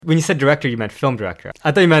When you said director, you meant film director.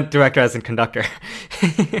 I thought you meant director as in conductor.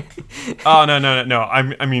 Oh, no.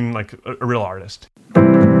 I mean like a real artist.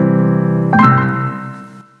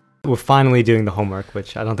 We're finally doing the homework,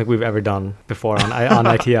 which I don't think we've ever done before on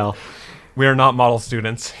ITL. We are not model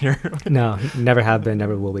students here. No, never have been,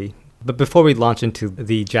 never will be. But before we launch into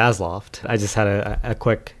the Jazz Loft, I just had a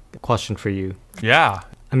quick question for you. Yeah.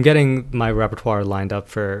 I'm getting my repertoire lined up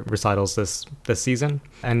for recitals this season,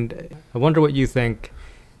 and I wonder what you think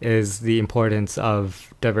is the importance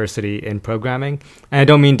of diversity in programming. And I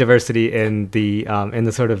don't mean diversity in the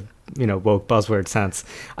sort of, woke buzzword sense.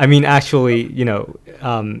 I mean actually,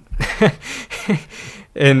 in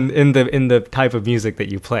the type of music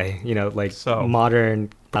that you play, like modern,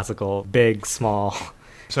 classical, big, small.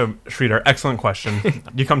 So, Sridhar, excellent question.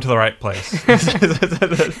 You come to the right place.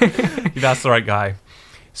 You've asked the right guy.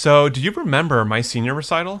 So, do you remember my senior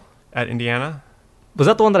recital at Indiana? Was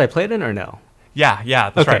that the one that I played in or no?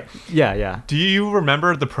 Yeah, that's right. Yeah. Do you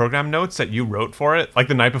remember the program notes that you wrote for it, like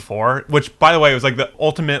the night before? Which, by the way, was like the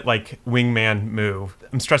ultimate like wingman move.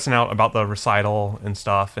 I'm stressing out about the recital and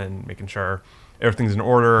stuff and making sure everything's in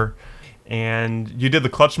order. And you did the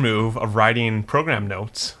clutch move of writing program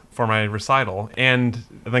notes for my recital. And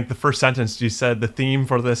I think the first sentence you said, the theme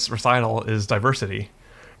for this recital is diversity.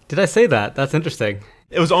 Did I say that? That's interesting.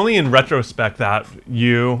 It was only in retrospect that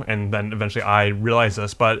you, and then eventually I, realized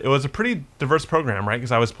this, but it was a pretty diverse program, right?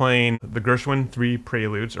 Because I was playing the Gershwin 3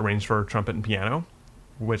 Preludes arranged for trumpet and piano,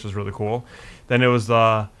 which was really cool. Then it was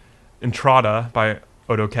the Entrada by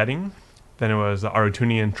Odo Ketting. Then it was the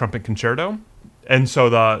Arutunian Trumpet Concerto. And so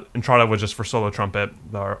the Entrada was just for solo trumpet.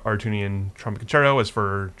 The Arutunian Trumpet Concerto was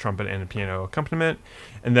for trumpet and piano accompaniment.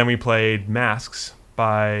 And then we played Masks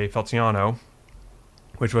by Feliciano,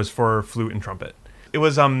 which was for flute and trumpet. It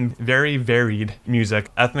was very varied music,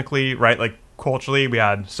 ethnically, right? Like culturally, we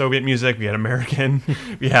had Soviet music, we had American,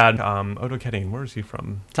 we had Odo Ketting. Where is he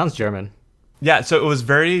from? Sounds German. Yeah, so it was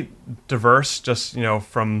very diverse, just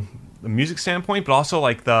from the music standpoint, but also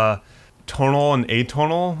like the tonal and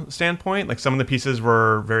atonal standpoint. Like some of the pieces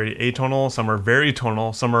were very atonal, some were very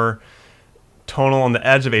tonal, some were tonal on the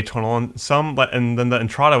edge of atonal, and then the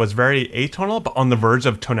Entrada was very atonal, but on the verge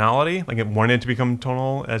of tonality. Like it wanted to become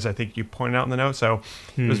tonal, as I think you pointed out in the note. So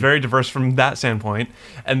it was very diverse from that standpoint.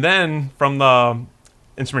 And then from the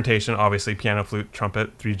instrumentation, obviously piano, flute,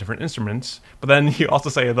 trumpet, 3 different instruments. But then you also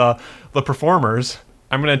say the performers.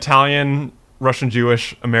 I'm an Italian, Russian,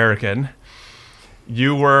 Jewish, American.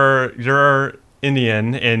 You're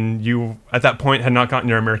Indian, and you at that point had not gotten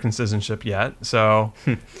your American citizenship yet. So.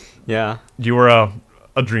 Yeah, you were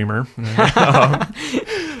a dreamer.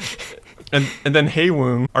 And then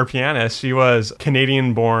Hae-woong, our pianist, she was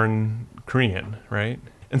Canadian-born Korean, right?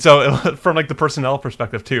 And so from like the personnel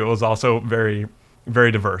perspective too, it was also very,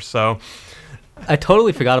 very diverse. So I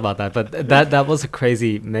totally forgot about that, but that was a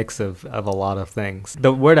crazy mix of a lot of things.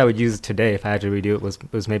 The word I would use today if I had to redo it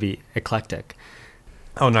was maybe eclectic.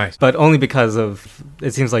 Oh, nice. But only because of,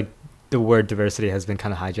 it seems like the word diversity has been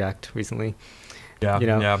kind of hijacked recently. Yeah,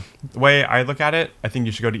 yeah. The way I look at it, I think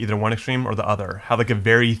you should go to either one extreme or the other. Have like a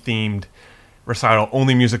very themed recital,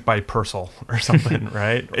 only music by Purcell or something,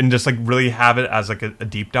 right? And just like really have it as like a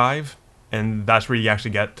deep dive, and that's where you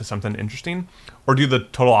actually get to something interesting. Or do the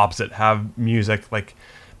total opposite, have music like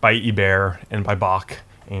by Ibert and by Bach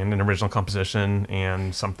and an original composition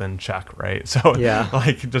and something Czech, right? So yeah,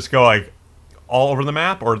 like just go like all over the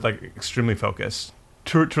map or like extremely focused.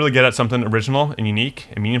 To really get at something original and unique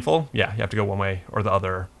and meaningful, yeah, you have to go one way or the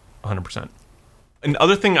other 100%. And the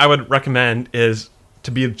other thing I would recommend is to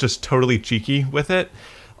be just totally cheeky with it.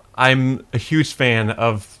 I'm a huge fan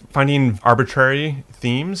of finding arbitrary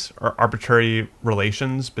themes or arbitrary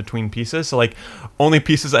relations between pieces. So like only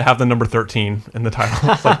pieces that have the number 13 in the title.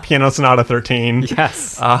 It's like Piano Sonata 13.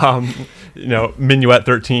 Yes. Minuet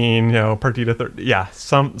 13, Partita 13. Yeah,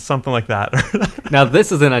 something like that. Now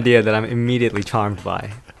this is an idea that I'm immediately charmed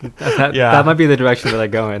by. That might be the direction that I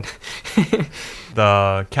go in.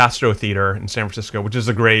 The Castro Theater in San Francisco, which is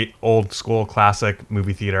a great old school classic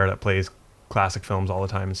movie theater that plays classic films all the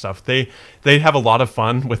time and stuff. They have a lot of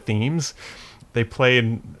fun with themes. They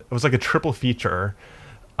played, it was like a triple feature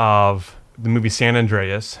of the movie San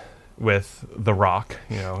Andreas with The Rock,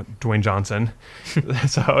 Dwayne Johnson.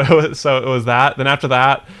 so it was that. Then after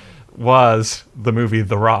that was the movie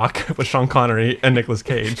The Rock with Sean Connery and Nicolas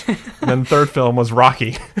Cage. And then the third film was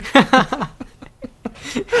Rocky.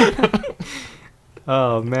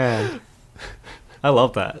 Oh man, I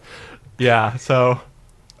love that. Yeah, so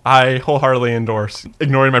I wholeheartedly endorse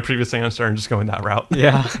ignoring my previous answer and just going that route.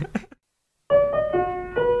 Yeah.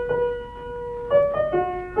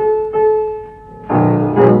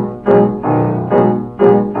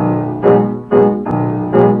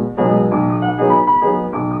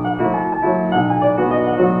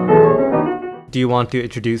 want to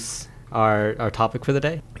introduce our topic for the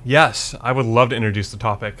day? Yes, I would love to introduce the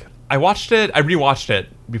topic. I rewatched it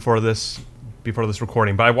before this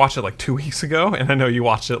recording, but I watched it like 2 weeks ago, and I know you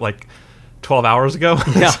watched it like 12 hours ago.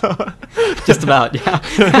 Yeah, just about,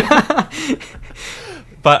 yeah.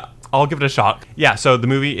 But I'll give it a shot. Yeah, so the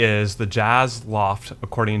movie is The Jazz Loft,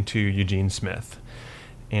 according to Eugene Smith.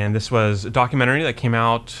 And this was a documentary that came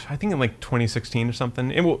out, I think, in like 2016 or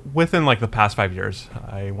something, within like the past 5 years,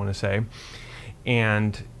 I want to say.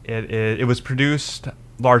 And it was produced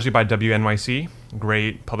largely by WNYC,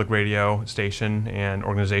 great public radio station and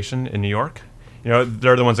organization in New York. You know,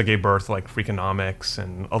 they're the ones that gave birth to like Freakonomics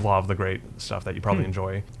and a lot of the great stuff that you probably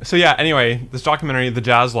enjoy. So yeah, anyway, this documentary, The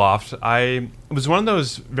Jazz Loft, it was one of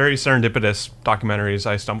those very serendipitous documentaries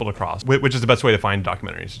I stumbled across, which is the best way to find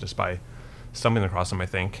documentaries, just by stumbling across them, I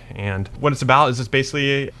think. And what it's about is it's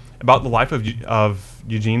basically about the life of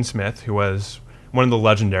Eugene Smith, who was one of the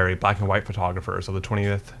legendary black and white photographers of the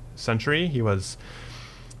 20th century. He was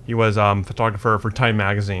photographer for Time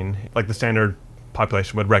magazine. Like, the standard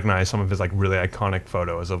population would recognize some of his like really iconic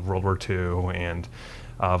photos of World War II and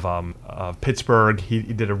of Pittsburgh. He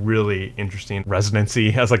did a really interesting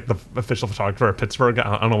residency as like the official photographer of Pittsburgh.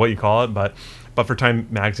 I don't know what you call it, but for Time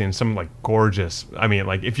magazine, some like gorgeous. I mean,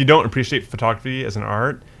 like, if you don't appreciate photography as an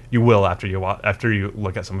art, you will after you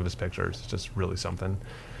look at some of his pictures. It's just really something.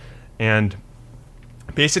 And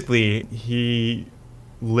basically, he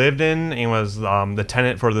lived in and was the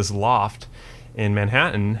tenant for this loft in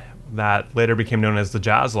Manhattan that later became known as the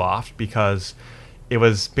Jazz Loft, because it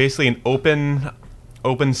was basically an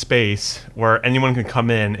open space where anyone could come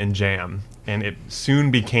in and jam. And it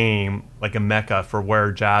soon became like a mecca for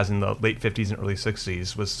where jazz in the late 50s and early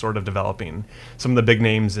 60s was sort of developing. Some of the big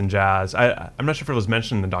names in jazz, I'm not sure if it was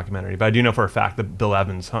mentioned in the documentary, but I do know for a fact that Bill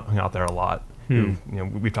Evans hung out there a lot. Who, you know,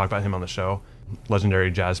 we've talked about him on the show. Legendary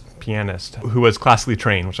jazz pianist who was classically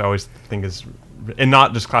trained, which I always think is, and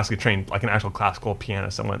not just classically trained, like an actual classical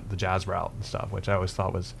pianist that went the jazz route and stuff, which I always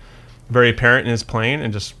thought was very apparent in his playing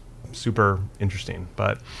and just super interesting.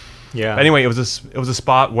 But yeah, anyway, it was a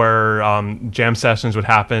spot where jam sessions would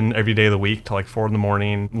happen every day of the week till like 4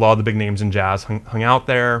 a.m. A lot of the big names in jazz hung out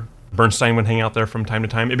there. Bernstein would hang out there from time to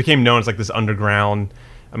time. It became known as like this underground,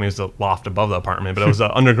 I mean, it was a loft above the apartment, but it was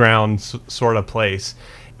an underground sort of place.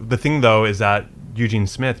 The thing, though, is that Eugene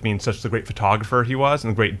Smith, being such a great photographer he was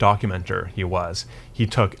and a great documenter he was, he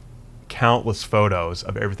took countless photos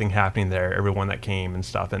of everything happening there, everyone that came and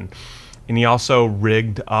stuff. And he also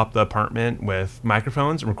rigged up the apartment with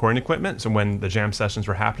microphones and recording equipment. So when the jam sessions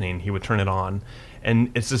were happening, he would turn it on.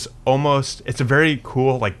 And it's a very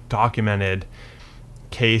cool, like, documented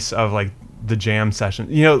case of, like, the jam session,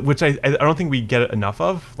 you know, which I don't think we get enough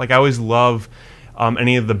of. Like, I always love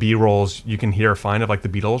any of the B-rolls you can hear or find of like the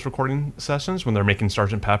Beatles recording sessions when they're making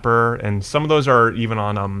Sgt. Pepper, and some of those are even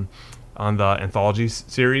on the anthology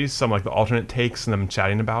series, some like the alternate takes and them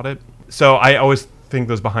chatting about it. So I always think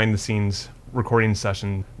those behind the scenes recording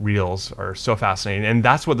session reels are so fascinating, and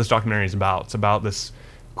that's what this documentary is about. It's about this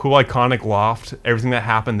cool iconic loft, everything that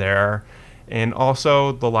happened there, and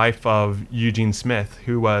also the life of Eugene Smith,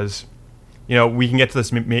 who was, you know, we can get to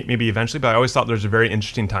this maybe eventually, but I always thought there's a very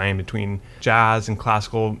interesting time between jazz and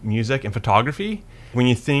classical music and photography. When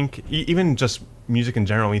you think, even just music in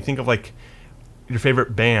general, when you think of like your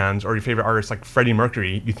favorite bands or your favorite artists like Freddie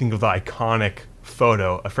Mercury, you think of the iconic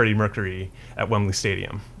photo of Freddie Mercury at Wembley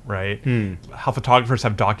Stadium, right? How photographers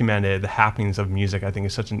have documented the happenings of music, I think,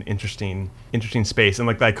 is such an interesting space. And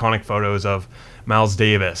like the iconic photos of Miles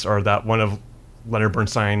Davis, or that one of Leonard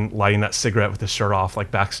Bernstein lighting that cigarette with his shirt off, like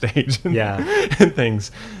backstage, and things.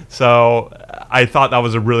 So I thought that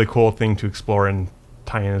was a really cool thing to explore and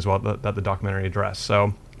tie in as well that the documentary addressed.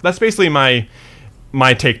 So that's basically my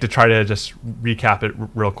take to try to just recap it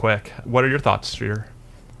real quick. What are your thoughts, Streeter?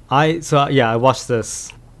 I watched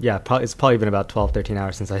this. Yeah, it's probably been about 12, 13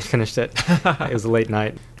 hours since I finished it. It was a late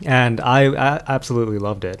night, and I absolutely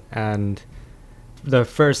loved it. And the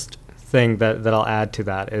first thing that I'll add to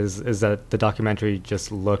that is that the documentary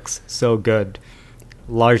just looks so good,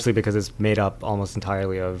 largely because it's made up almost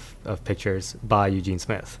entirely of pictures by Eugene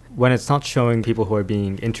Smith. When it's not showing people who are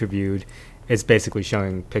being interviewed, it's basically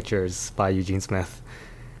showing pictures by Eugene Smith.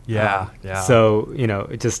 Yeah. So, you know,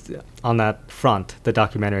 just on that front, the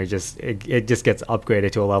documentary it just gets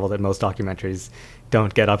upgraded to a level that most documentaries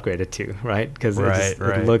don't get upgraded to, right? Because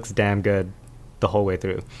it looks damn good the whole way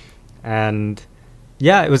through. And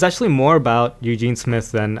yeah, it was actually more about Eugene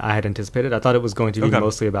Smith than I had anticipated. I thought it was going to be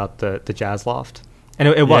mostly about the Jazz Loft. And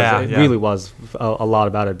it really was a lot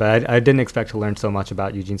about it. But I didn't expect to learn so much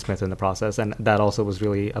about Eugene Smith in the process. And that also was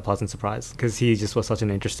really a pleasant surprise, because he just was such an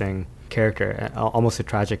interesting character, almost a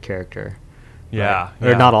tragic character Yeah, right?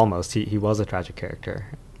 Or yeah. not almost. He was a tragic character.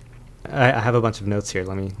 I have a bunch of notes here.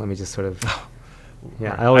 Let me just sort of.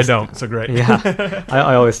 Yeah, I don't. So great. Yeah,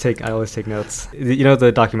 I always take notes. You know,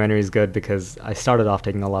 the documentary is good because I started off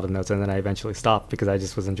taking a lot of notes and then I eventually stopped because I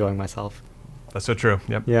just was enjoying myself. That's so true.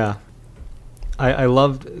 Yep. Yeah, I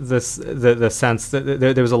loved this the sense that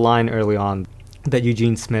there was a line early on that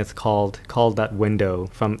Eugene Smith called that window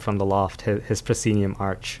from the loft his proscenium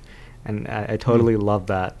arch, and I totally loved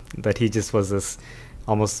that he just was this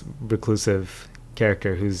almost reclusive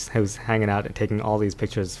character who's hanging out and taking all these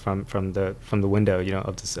pictures from the window, you know,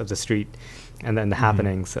 of the street, and then the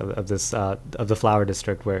happenings of this of the flower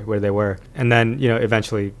district where they were, and then, you know,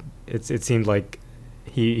 eventually it seemed like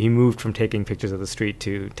he moved from taking pictures of the street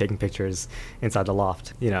to taking pictures inside the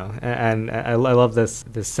loft, you know, and I love this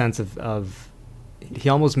sense of he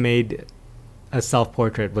almost made a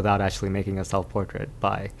self-portrait without actually making a self-portrait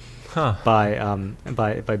by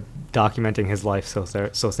documenting his life so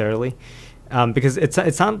thoroughly. Because it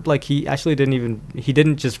sounded like he actually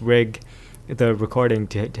didn't just rig the recording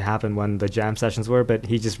to happen when the jam sessions were, but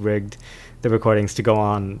he just rigged the recordings to go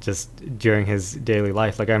on just during his daily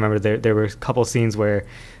life. Like I remember there were a couple scenes where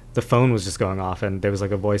the phone was just going off and there was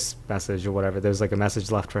like a voice message or whatever. There was like a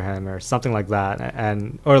message left for him or something like that,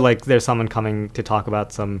 or like there's someone coming to talk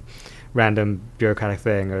about some random bureaucratic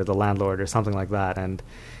thing or the landlord or something like that, and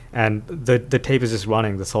the tape is just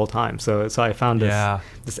running this whole time. So I found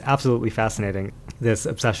this absolutely fascinating, this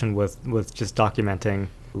obsession with just documenting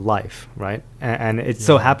life, right? And it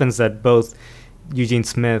so happens that both Eugene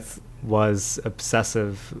Smith was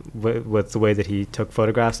obsessive with the way that he took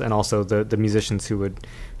photographs, and also the musicians who would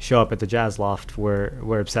show up at the Jazz Loft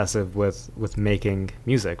were obsessive with making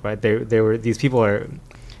music, right? They were these people are.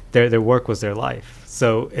 Their work was their life.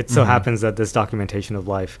 So it so happens that this documentation of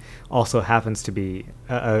life also happens to be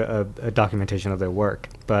a documentation of their work.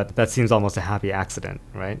 But that seems almost a happy accident,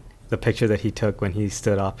 right? The picture that he took when he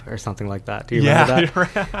stood up or something like that. Do you remember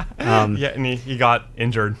that? Yeah, and he got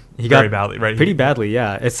injured very badly, right? Pretty badly,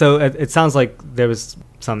 yeah. It sounds like there was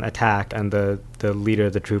some attack, and the leader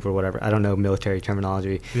of the troop or whatever, I don't know military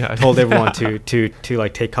terminology, told everyone to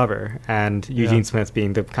like take cover. And Eugene Smith,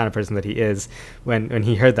 being the kind of person that he is, when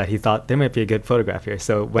he heard that, he thought there might be a good photograph here.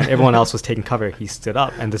 So when everyone else was taking cover, he stood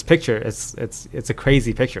up. And this picture, it's a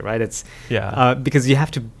crazy picture, right? It's because you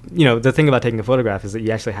have to, you know, the thing about taking a photograph is that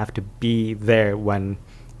you actually have to be there when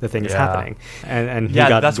the thing is happening. And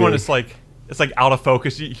that's when it's like out of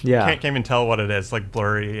focus. You can't even tell what it is, like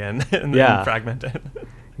blurry and then fragmented.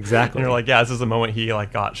 Exactly. And you're like, this is the moment he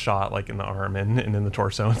like got shot like in the arm and in the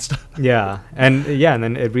torso and stuff. And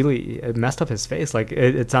then it messed up his face. Like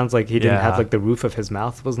it sounds like he didn't have, like, the roof of his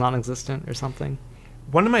mouth was non-existent or something.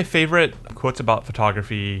 One of my favorite quotes about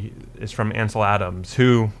photography is from Ansel Adams,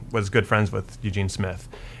 who was good friends with Eugene Smith,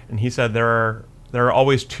 and he said there are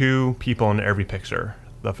always two people in every picture: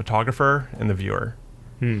 the photographer and the viewer.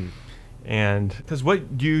 And because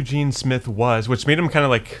what Eugene Smith was, which made him kind of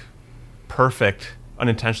like perfect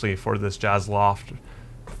unintentionally for this Jazz Loft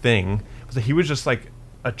thing, was that he was just like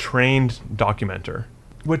a trained documenter,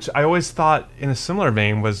 which I always thought in a similar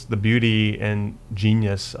vein was the beauty and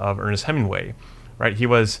genius of Ernest Hemingway, right? He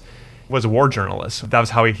was a war journalist. That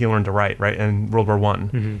was how he learned to write, right? In World War I,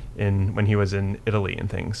 when he was in Italy and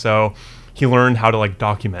things. So he learned how to like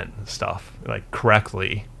document stuff like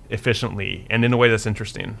correctly, efficiently, and in a way that's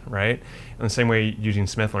interesting, right? In the same way Eugene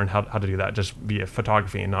Smith learned how to do that just via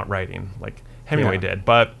photography and not writing like Hemingway did.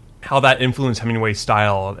 But how that influenced Hemingway's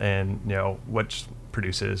style, and, you know, which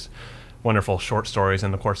produces wonderful short stories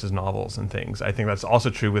and of course his novels and things. I think that's also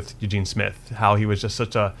true with Eugene Smith, how he was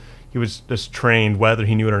just trained, whether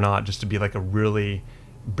he knew it or not, just to be like a really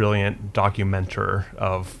brilliant documenter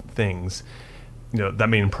of things. You know, that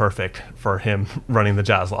made him perfect for him running the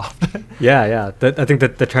Jazz Loft. I think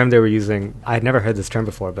that the term they were using, I had never heard this term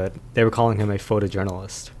before, but they were calling him a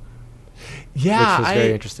photojournalist. Yeah, which was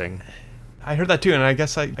very interesting. I heard that too, and I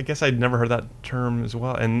guess I'd never heard that term as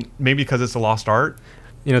well, and maybe because it's a lost art.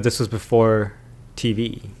 You know, this was before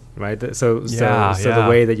TV, right? So the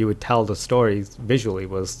way that you would tell the stories visually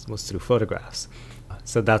was through photographs.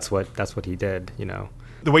 So that's what he did, you know.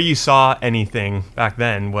 The way you saw anything back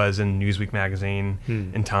then was in Newsweek magazine,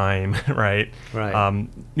 in Time, right? Right.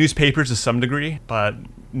 Newspapers to some degree, but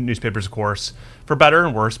newspapers, of course, for better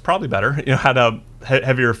and worse, probably better, you know, had a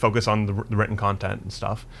heavier focus on the written content and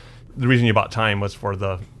stuff. The reason you bought Time was for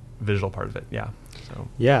the visual part of it, So.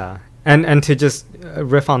 Yeah, and to just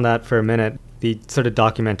riff on that for a minute, the sort of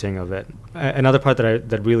documenting of it. Another part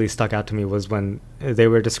that really stuck out to me was when they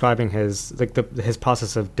were describing his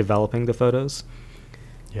process of developing the photos.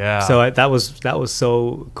 Yeah. So that was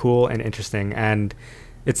so cool and interesting, and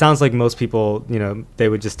it sounds like most people, they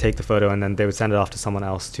would just take the photo and then they would send it off to someone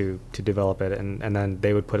else to develop it, and then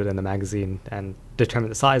they would put it in the magazine and determine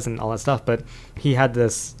the size and all that stuff. But he had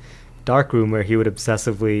this dark room where he would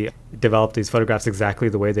obsessively develop these photographs exactly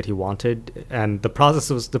the way that he wanted, and the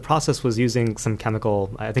process was using some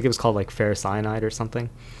chemical. I think it was called like ferrocyanide or something.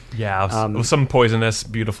 Yeah, it was some poisonous,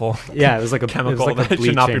 beautiful. Yeah, it was like a chemical it was like that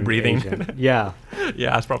should not be breathing. Yeah,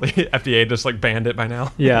 yeah, it's probably FDA just like banned it by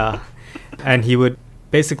now. Yeah, and he would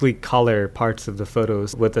basically color parts of the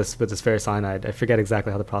photos with this ferrocyanide. I forget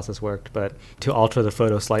exactly how the process worked, but to alter the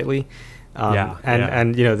photo slightly.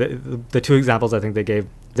 And the two examples I think they gave,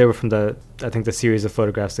 they were from the series of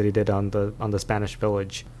photographs that he did on the Spanish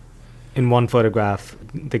village. In one photograph,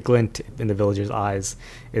 the glint in the villagers' eyes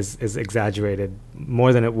is exaggerated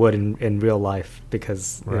more than it would in real life,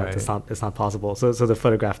 because it's not possible. So the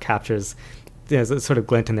photograph captures a sort of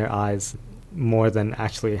glint in their eyes more than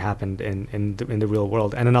actually happened in the real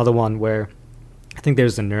world. And another one where I think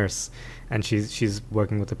there's a nurse and she's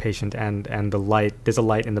working with the patient, and the light, there's a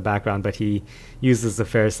light in the background, but he uses the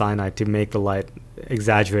ferrocyanide to make the light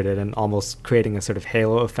exaggerated and almost creating a sort of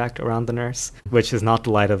halo effect around the nurse, which is not the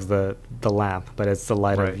light of the lamp, but it's the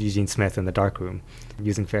light of Eugene Smith in the darkroom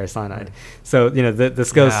using ferrocyanide. So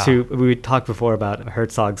this goes to, we talked before about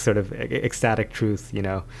Herzog's sort of ecstatic truth,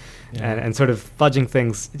 and sort of fudging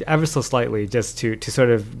things ever so slightly just to sort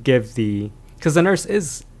of give because the nurse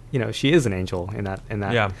is, she is an angel in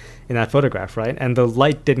that photograph, right? And the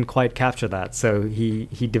light didn't quite capture that, so he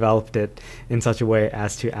developed it in such a way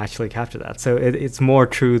as to actually capture that. So it's more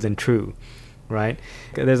true than true, right?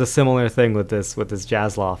 There's a similar thing with this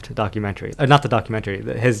Jazz Loft documentary, not the documentary,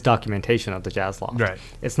 his documentation of the Jazz Loft. Right.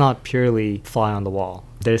 It's not purely fly on the wall.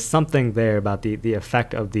 There's something there about the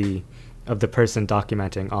effect of the person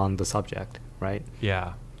documenting on the subject, right?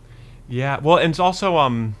 Yeah. Well, and it's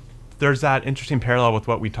also there's that interesting parallel with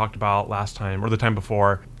what we talked about last time or the time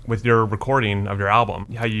before with your recording of your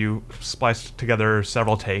album, how you spliced together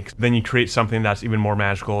several takes, then you create something that's even more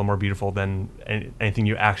magical and more beautiful than anything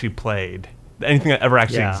you actually played, anything that ever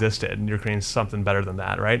actually existed, and you're creating something better than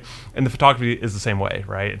that, right? And the photography is the same way,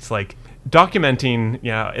 right? It's like documenting,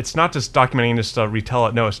 it's not just documenting just to retell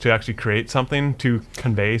it, no, it's to actually create something, to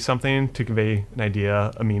convey something, to convey an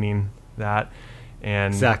idea, a meaning, and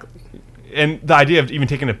exactly. And the idea of even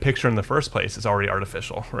taking a picture in the first place is already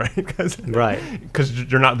artificial, right? Because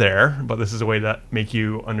you're not there, but this is a way to make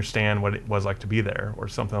you understand what it was like to be there, or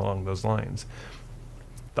something along those lines.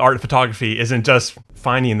 The art of photography isn't just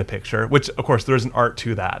finding the picture, which, of course, there is an art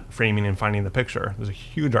to that, framing and finding the picture. There's a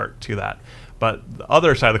huge art to that. But the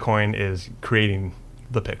other side of the coin is creating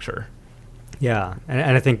the picture. Yeah,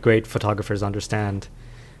 and I think great photographers understand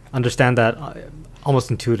that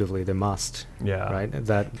almost intuitively. They must. Yeah. Right.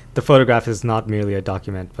 That the photograph is not merely a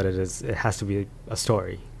document, but it has to be a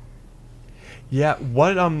story. Yeah.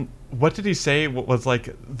 What did he say? What was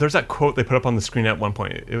like? There's that quote they put up on the screen at one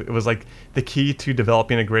point. It was like the key to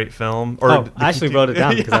developing a great film. I actually wrote it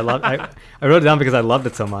down because I wrote it down because I loved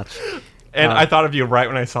it so much. And I thought of you right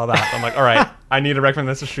when I saw that. I'm like, all right, I need to recommend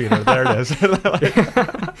this to Sridhar. There it is.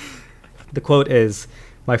 The quote is,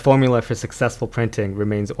 "My formula for successful printing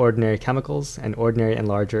remains ordinary chemicals, an ordinary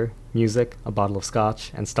enlarger, music, a bottle of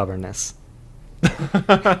scotch, and stubbornness."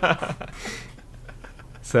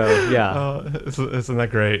 So yeah, isn't that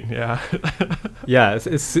great? Yeah, yeah,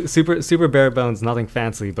 it's super bare bones, nothing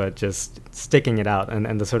fancy, but just sticking it out,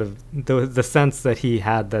 and the sort of the sense that he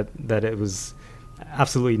had that it was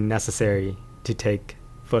absolutely necessary to take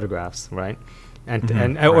photographs, right?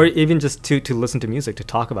 And or even just to listen to music, to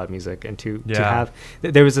talk about music, and to have.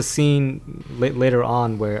 There was a scene later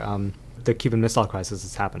on where the Cuban Missile Crisis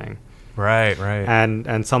is happening. Right.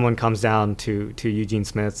 And someone comes down to Eugene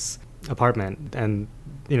Smith's apartment, and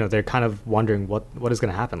they're kind of wondering what is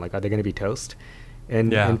going to happen. Like, are they going to be toast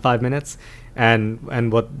in 5 minutes?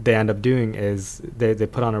 And what they end up doing is they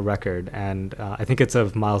put on a record, and I think it's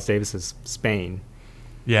of Miles Davis's Spain.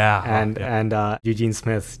 Yeah. And Eugene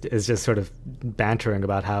Smith is just sort of bantering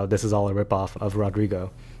about how this is all a ripoff of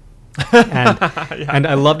Rodrigo. And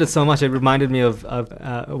I loved it so much. It reminded me of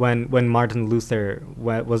when Martin Luther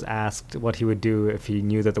was asked what he would do if he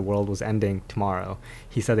knew that the world was ending tomorrow.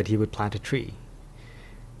 He said that he would plant a tree.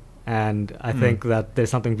 And I think that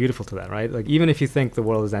there's something beautiful to that, right? Like, even if you think the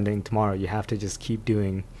world is ending tomorrow, you have to just keep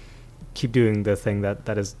doing the thing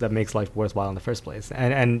that makes life worthwhile in the first place.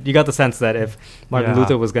 And you got the sense that if Martin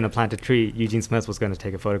Luther was going to plant a tree, Eugene Smith was going to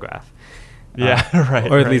take a photograph.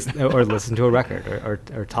 Or at least or listen to a record,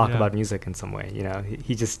 or talk about music in some way.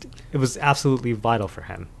 He just, it was absolutely vital for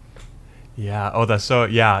him. Yeah. Oh, that's so.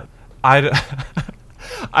 Yeah.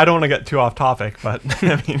 I don't want to get too off topic, but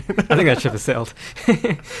I mean, I think that ship has sailed.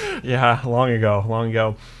 yeah, long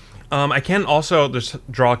ago. I can also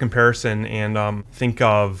just draw a comparison and think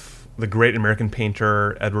of the great American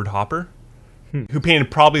painter Edward Hopper, who painted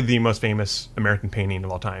probably the most famous American painting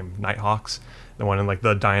of all time, Nighthawks, the one in like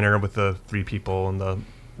the diner with the 3 people and the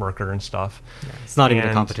worker and stuff. Yeah, it's not even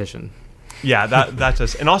a competition. Yeah, that's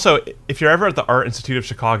just, and also if you're ever at the Art Institute of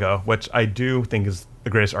Chicago, which I do think is the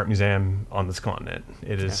greatest art museum on this continent,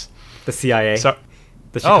 it is the CIA. So,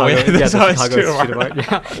 the Chicago, the Chicago Institute of Art.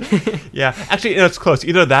 Yeah. Yeah, actually, it's close.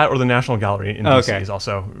 Either that or the National Gallery in DC is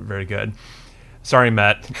also very good. Sorry,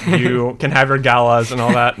 Met. You can have your galas and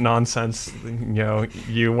all that nonsense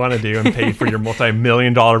you want to do and pay for your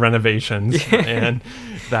multi-million-dollar renovations and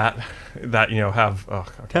that have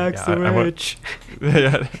tax the rich.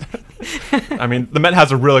 I mean, the Met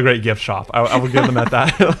has a really great gift shop. I will give the Met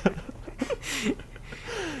that.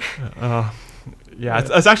 Yeah,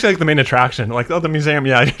 it's actually like the main attraction. Like, the museum,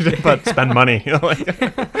 but spend money.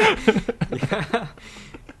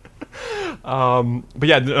 But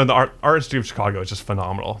yeah, the Art Institute of Chicago is just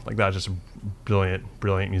phenomenal. Like, that's just a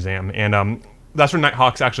brilliant museum, and that's where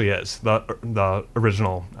Nighthawks actually is, the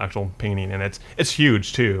original actual painting, and it's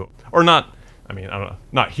huge too, or not. I mean, I don't know,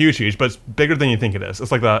 not huge, but it's bigger than you think it is.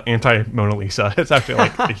 It's like the anti-Mona Lisa. It's actually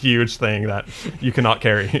like a huge thing that you cannot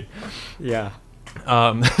carry. Yeah.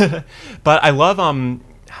 But I love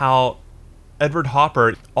how Edward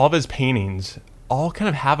Hopper, all of his paintings, all kind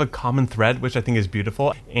of have a common thread, which I think is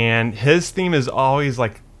beautiful. And his theme is always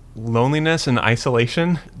like loneliness and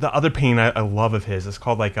isolation. The other painting I love of his is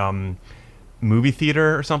called like Movie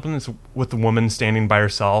Theater or something. It's with the woman standing by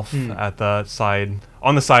herself at the side,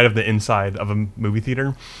 on the side of the inside of a movie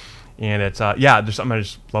theater. And it's, there's something I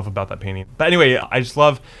just love about that painting. But anyway, I just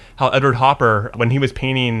love how Edward Hopper, when he was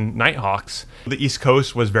painting Nighthawks, the East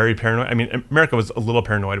Coast was very paranoid. I mean, America was a little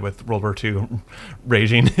paranoid with World War II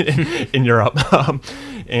raging in Europe.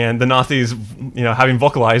 And the Nazis, having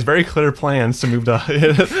vocalized very clear plans to move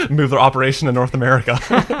their operation to North America.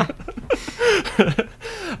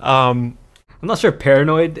 I'm not sure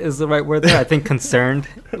paranoid is the right word there. I think concerned,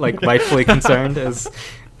 like rightfully concerned is...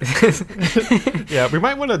 Yeah, we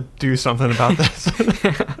might want to do something about this.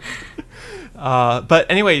 But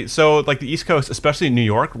anyway, so like the East Coast, especially New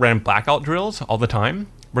York, ran blackout drills all the time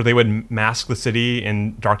where they would mask the city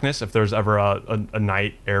in darkness if there's ever a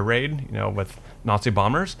night air raid, with Nazi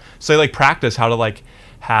bombers. So they like practice how to like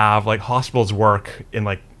have like hospitals work in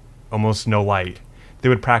like almost no light. They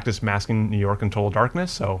would practice masking New York in total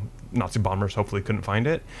darkness, so Nazi bombers hopefully couldn't find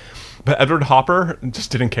it. But Edward Hopper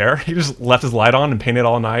just didn't care. He just left his light on and painted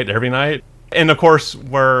all night, every night. And of course,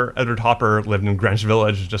 where Edward Hopper lived in Greenwich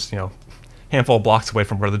Village, just, handful of blocks away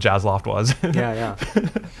from where the Jazz Loft was. Yeah.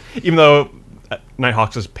 Even though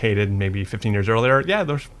Nighthawks was painted maybe 15 years earlier,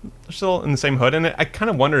 they're still in the same hood. And I kind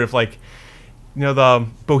of wonder if, like, the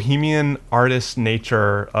bohemian artist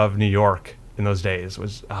nature of New York in those days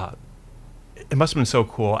was, it must have been so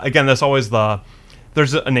cool. Again, there's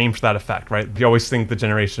a name for that effect, right? You always think the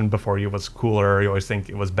generation before you was cooler. You always think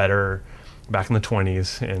it was better back in the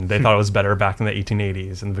 20s, and they thought it was better back in the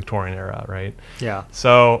 1880s and the Victorian era, right? Yeah.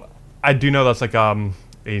 So I do know that's like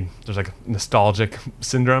there's like a nostalgic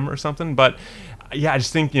syndrome or something, but yeah, I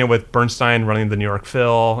just think, with Bernstein running the New York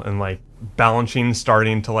Phil and like Balanchine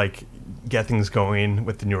starting to like get things going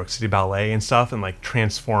with the New York City Ballet and stuff, and like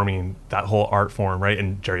transforming that whole art form, right?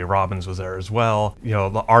 And Jerry Robbins was there as well.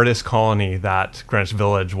 The artist colony that Greenwich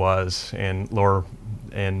Village was and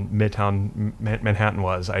Midtown Manhattan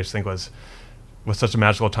was, I just think was such a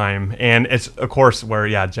magical time. And it's of course where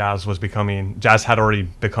jazz had already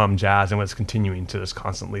become jazz and was continuing to just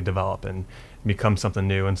constantly develop and become something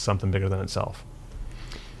new and something bigger than itself.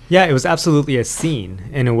 Yeah, it was absolutely a scene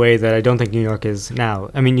in a way that I don't think New York is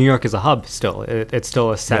now. I mean, New York is a hub still. It's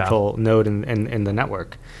still a central node in the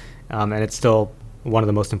network. And it's still one of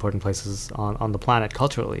the most important places on the planet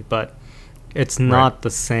culturally. But it's not the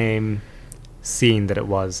same scene that it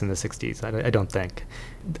was in the 60s, I don't think.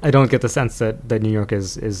 I don't get the sense that New York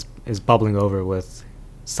is bubbling over with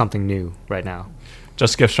something new right now.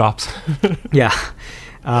 Just gift shops. Yeah.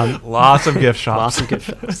 Lots of gift shops. Lots of gift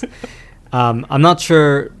shops. I'm not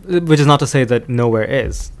sure, which is not to say that nowhere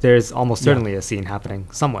is. There's almost certainly a scene happening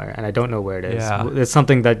somewhere, and I don't know where it is. Yeah. It's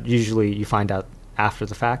something that usually you find out after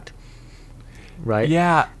the fact, right?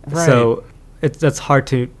 Yeah, right. So that's hard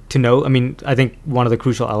to know. I mean, I think one of the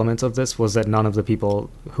crucial elements of this was that none of the people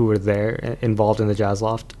who were there involved in the Jazz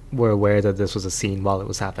Loft were aware that this was a scene while it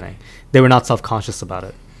was happening. They were not self-conscious about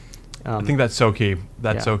it. I think that's so key.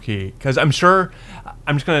 So key. Because I'm sure,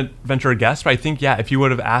 I'm just going to venture a guess, but I think, if you would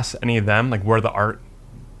have asked any of them, like, where the art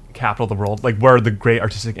capital of the world, like where the great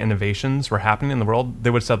artistic innovations were happening in the world, they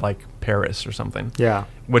would have said like Paris or something. Yeah.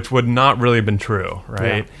 Which would not really have been true,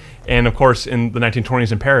 right? Yeah. And of course, in the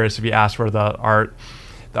 1920s in Paris, if you asked where the art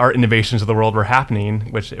innovations of the world were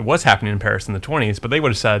happening, which it was happening in Paris in the 20s, but they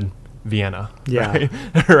would have said Vienna. Yeah.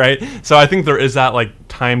 Right? Right? So I think there is that like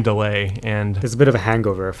time delay, and there's a bit of a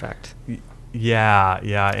hangover effect. Yeah.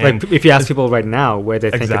 And like if you ask people right now where they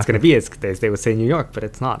think it's Exactly. going to be, they would say New York, but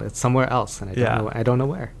it's not. It's somewhere else, and I don't know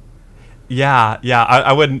where. Yeah.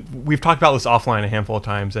 I would. We've talked about this offline a handful of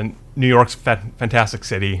times, and New York's fantastic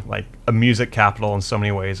city, like a music capital in so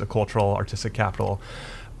many ways, a cultural, artistic capital.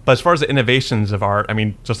 But as far as the innovations of art, I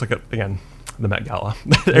mean, just look at again the Met Gala,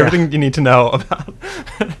 everything you need to know about.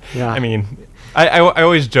 Yeah. I mean, I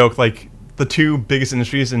always joke like the two biggest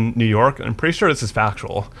industries in New York. I'm pretty sure this is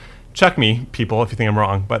factual. Check me, people, if you think I'm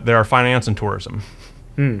wrong, but there are finance and tourism.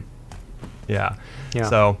 Yeah.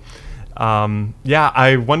 So,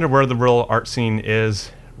 I wonder where the real art scene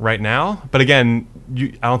is right now. But again,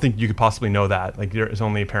 I don't think you could possibly know that. Like, it's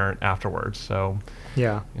only apparent afterwards. So,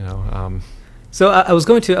 Yeah. you know. So I was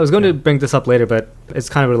going to bring this up later, but it's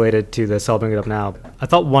kind of related to this, so I'll bring it up now. I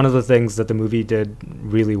thought one of the things that the movie did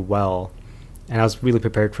really well, and I was really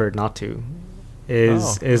prepared for it not to,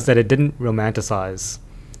 is that it didn't romanticize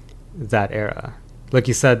that era. Like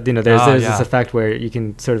you said, you know, there's this effect where you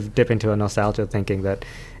can sort of dip into a nostalgia thinking that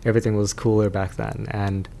everything was cooler back then,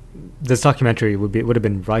 and this documentary would have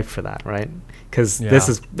been ripe for that, right? Because this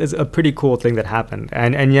is a pretty cool thing that happened,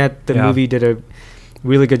 and yet the movie did a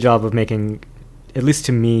really good job of making, at least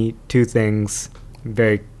to me, two things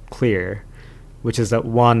very clear, which is that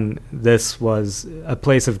one, this was a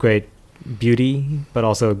place of great beauty, but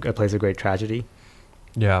also a place of great tragedy.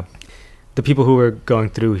 Yeah. The people who were going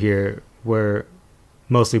through here were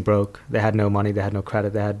mostly broke. They had no money. They had no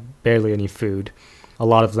credit. They had barely any food. A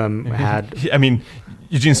lot of them had... I mean,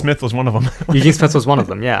 Eugene Smith was one of them. Eugene Smith was one of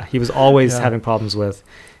them, yeah. He was always having problems with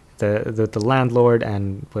the landlord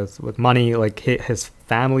and with money. Like his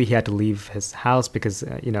family, he had to leave his house because,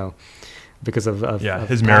 because of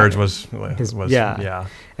his marriage was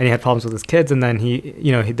and he had problems with his kids, and then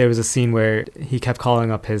there was a scene where he kept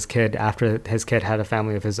calling up his kid after his kid had a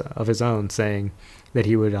family of his own, saying that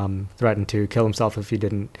he would threaten to kill himself if he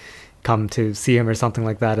didn't come to see him or something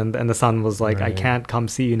like that, and the son was like, I can't come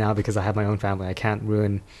see you now because I have my own family. I can't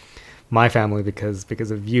ruin my family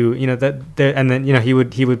because of you, and then he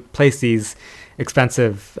would place these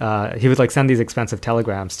expensive he would like send these expensive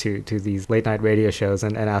telegrams to these late night radio shows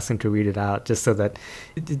and ask him to read it out just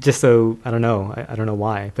so I don't know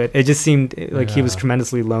why, but it just seemed like he was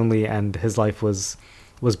tremendously lonely and his life was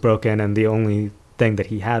broken, and the only thing that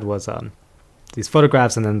he had was these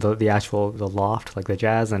photographs and then the loft, like the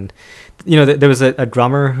jazz. And there was a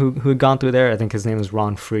drummer who had gone through there. I think his name was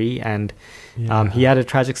Ron Free, and he had a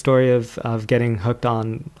tragic story of getting hooked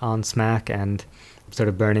on smack and sort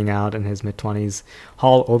of burning out in his mid-20s.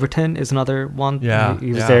 Hall Overton is another one.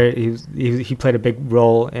 He was there. He played a big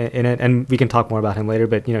role in it, and we can talk more about him later,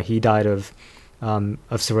 but he died of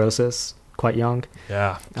cirrhosis quite young.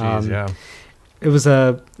 It was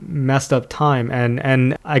a messed up time,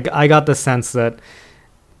 and I got the sense that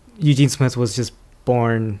Eugene Smith was just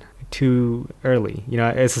born too early.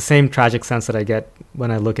 It's the same tragic sense that I get when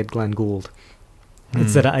I look at Glenn Gould.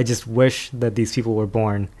 It's that I just wish that these people were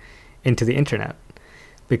born into the internet,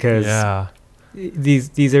 because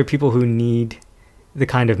these are people who need the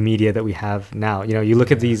kind of media that we have now. You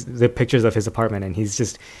look at the pictures of his apartment, and he's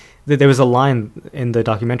just... There was a line in the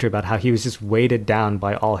documentary about how he was just weighted down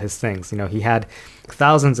by all his things. He had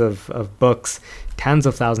thousands of books, tens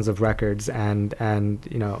of thousands of records, and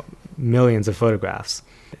millions of photographs.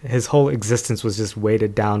 His whole existence was just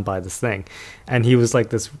weighted down by this thing. And he was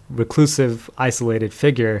like this reclusive, isolated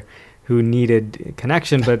figure who needed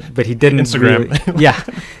connection, but he didn't Instagram. Really, yeah,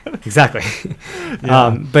 exactly.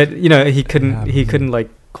 But he couldn't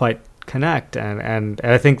like quite connect, and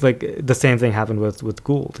I think like the same thing happened with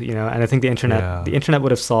Gould, and I think the internet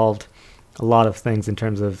would have solved a lot of things in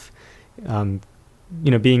terms of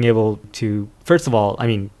being able to, first of all, I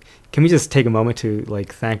mean, can we just take a moment to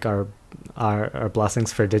like thank our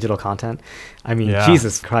blessings for digital content? I mean,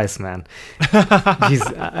 Jesus Christ, man.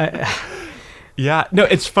 No,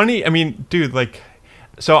 it's funny. I mean, dude, like,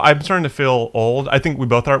 so I'm starting to feel old. I think we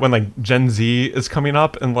both are, when like Gen Z is coming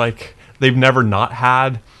up and like they've never not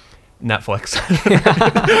had Netflix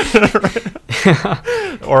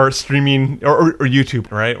or streaming or YouTube,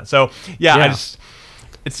 right? So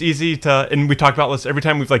it's easy to, and we talk about this every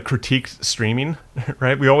time we've like critiqued streaming,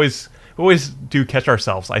 right? We always do catch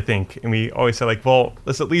ourselves, I think, and we always say like, well,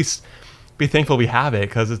 let's at least be thankful we have it,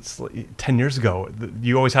 because it's 10 years ago.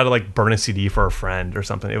 You always had to like burn a CD for a friend or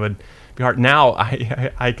something. It would be hard. Now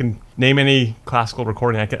I can name any classical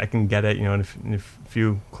recording. I can get it, in a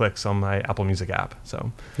few clicks on my Apple Music app.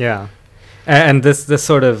 So yeah. And this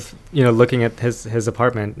sort of, looking at his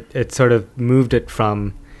apartment, it sort of moved it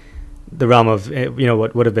from the realm of,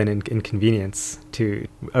 what would have been inconvenience to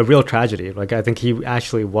a real tragedy. Like, I think he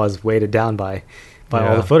actually was weighted down by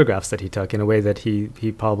all the photographs that he took in a way that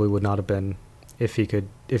he probably would not have been if he could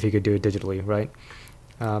do it digitally, right?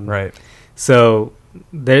 Right. So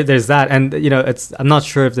there's that, and I'm not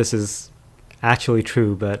sure if this is actually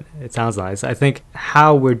true, but it sounds nice. I think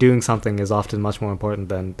how we're doing something is often much more important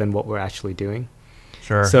than what we're actually doing.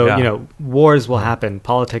 Sure. So wars will happen,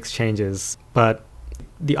 politics changes, but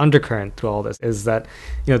the undercurrent to all this is that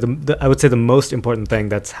I would say the most important thing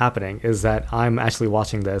that's happening is that I'm actually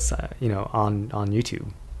watching this on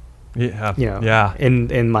YouTube.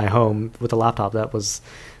 In my home with a laptop that was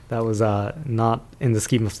not, in the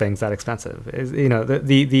scheme of things, that expensive.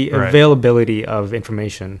 The Right. availability of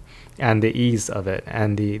information and the ease of it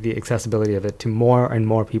and the accessibility of it to more and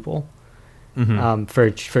more people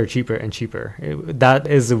for cheaper and cheaper. That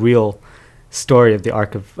is the real story of the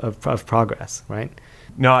arc of progress, right?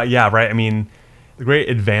 No, yeah, right. I mean, the great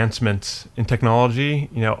advancements in technology,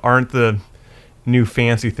 aren't the new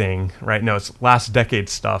fancy thing, right? No, it's last decade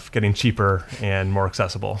stuff getting cheaper and more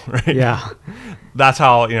accessible, right? Yeah. That's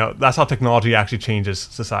how technology actually changes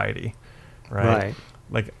society, right?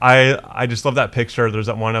 Like I just love that picture. There's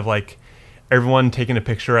that one of like everyone taking a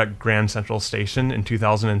picture at Grand Central Station in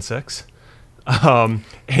 2006. And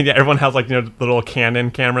yeah, everyone has like the little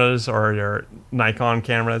Canon cameras or your Nikon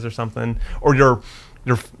cameras or something, or your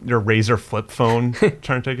Razr flip phone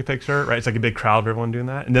trying to take a picture, right? It's like a big crowd of everyone doing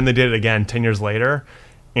that. And then they did it again 10 years later,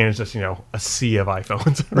 and it's just, a sea of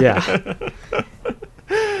iPhones. Right?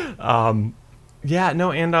 Yeah.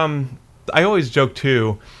 I always joke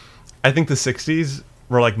too, I think the 60s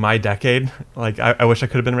were like my decade. Like I wish I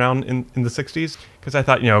could have been around in the 60s, because I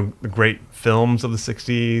thought, the great films of the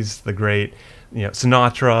 60s, the great,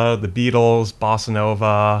 Sinatra, the Beatles, Bossa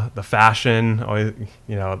Nova, the fashion, always,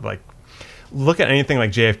 like, look at anything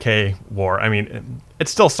like JFK wore. I mean,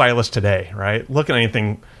 it's still stylish today, right? Look at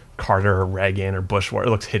anything Carter or Reagan or Bush wore. It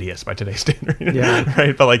looks hideous by today's standard, yeah.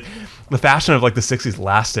 Right? But like the fashion of like the 60s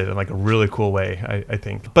lasted in like a really cool way, I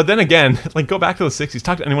think. But then again, like go back to the 60s,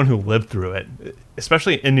 talk to anyone who lived through it,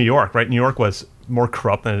 especially in New York, right? New York was more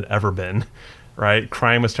corrupt than it had ever been, right?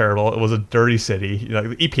 Crime was terrible. It was a dirty city.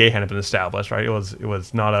 The EPA hadn't been established, right? It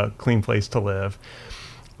was not a clean place to live.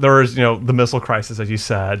 There was, the missile crisis, as you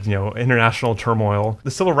said, international turmoil. The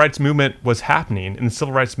civil rights movement was happening, and the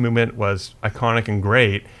civil rights movement was iconic and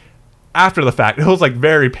great. After the fact, it was like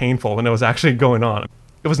very painful when it was actually going on.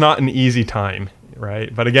 It was not an easy time,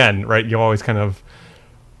 right? But again, right, you always kind of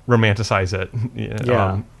romanticize it,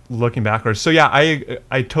 looking backwards. So yeah,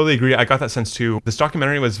 I totally agree. I got that sense too. This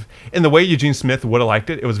documentary was, in the way Eugene Smith would have liked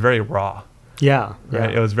it, it was very raw. Yeah.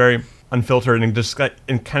 Right. It was very unfiltered and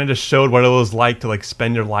kind of just showed what it was like to like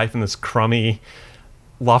spend your life in this crummy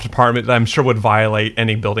loft apartment that I'm sure would violate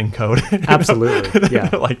any building code. Absolutely. Yeah.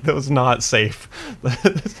 Like that was not safe.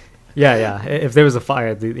 Yeah. If there was a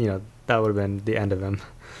fire, that would have been the end of him.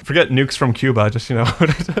 Forget nukes from Cuba. Just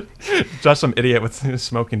just some idiot with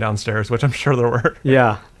smoking downstairs, which I'm sure there were.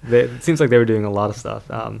 Yeah, it seems like they were doing a lot of stuff.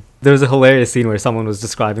 There was a hilarious scene where someone was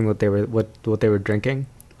describing what they were drinking.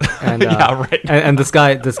 And yeah, right. And this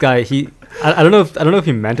guy, I don't know if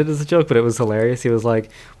he meant it as a joke, but it was hilarious. He was like,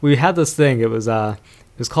 "We had this thing. It was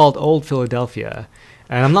called Old Philadelphia,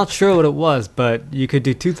 and I'm not sure what it was, but you could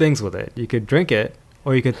do two things with it. You could drink it,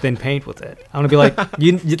 or you could thin paint with it." I'm gonna be like,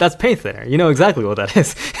 you that's paint thinner. You know exactly what that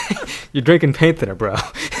is. You're drinking paint thinner, bro.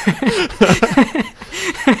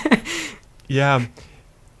 Yeah.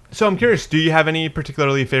 So I'm curious, do you have any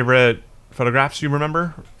particularly favorite photographs you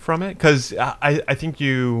remember from it? Because I think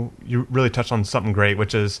you really touched on something great,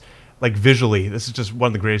 which is like visually, this is just one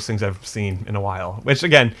of the greatest things I've seen in a while. Which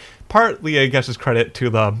again, partly I guess is credit to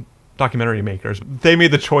the documentary makers. They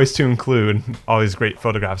made the choice to include all these great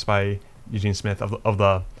photographs by Eugene Smith of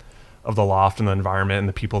the loft and the environment and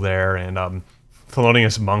the people there, and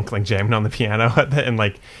Thelonious Monk like jamming on the piano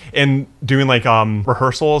and doing like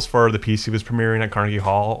rehearsals for the piece he was premiering at Carnegie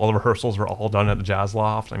Hall. All the rehearsals were all done at the Jazz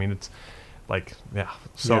Loft. I mean, it's like,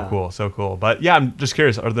 so cool. But yeah, I'm just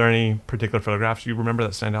curious, are there any particular photographs you remember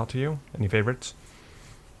that stand out to you? Any favorites?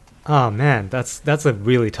 Oh man, that's a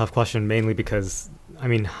really tough question, mainly because I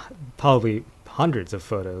mean, probably hundreds of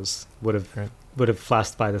photos would have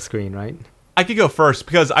flashed by the screen, right? I could go first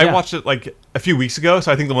because I watched it like a few weeks ago,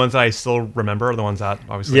 so I think the ones that I still remember are the ones that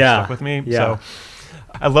obviously stuck with me. Yeah.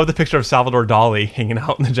 So I love the picture of Salvador Dali hanging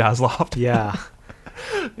out in the jazz loft. Yeah.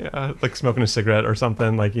 Yeah, like smoking a cigarette or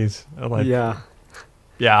something. Like he's like, Yeah.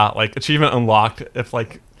 like achievement unlocked if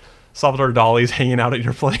like Salvador Dali's hanging out at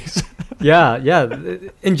your place. Yeah.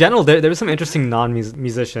 In general, there were some interesting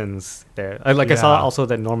non-musicians there. I saw also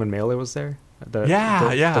that Norman Mailer was there.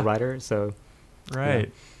 The writer. So.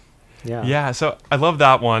 Right. Yeah. Yeah. So I love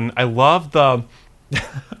that one. I love the.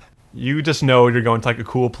 You just know you're going to like a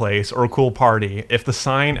cool place or a cool party if the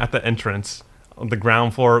sign at the entrance on the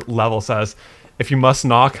ground floor level says, "If you must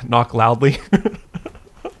knock, knock loudly."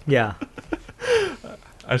 Yeah.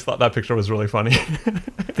 I just thought that picture was really funny.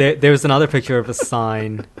 There was another picture of a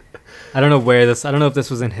sign. I don't know if this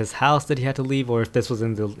was in his house that he had to leave or if this was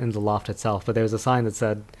in the loft itself, but there was a sign that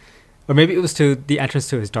said, or maybe it was to the entrance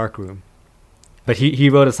to his dark room. But he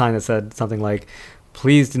wrote a sign that said something like,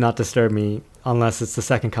 "Please do not disturb me unless it's the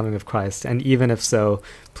second coming of Christ. And even if so,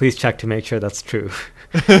 please check to make sure that's true."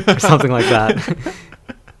 Or something like that.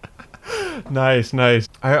 Nice.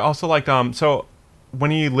 I also liked, so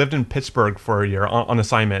when he lived in Pittsburgh for a year on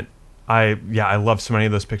assignment, I love so many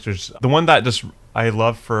of those pictures. The one that just I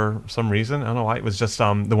love for some reason, I don't know why, it was just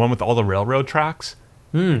the one with all the railroad tracks.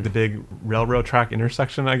 The big railroad track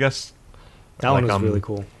intersection, I guess. That one was really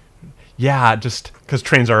cool. Yeah, just because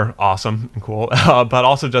trains are awesome and cool. But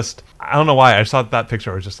also just, I don't know why, I just thought that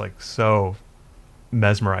picture was just like so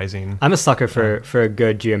mesmerizing. I'm a sucker for a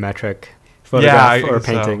good geometric photograph or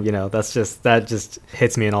painting. So. That just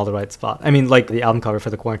hits me in all the right spot. I mean, like the album cover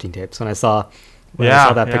for the Quarantine Tapes. When I saw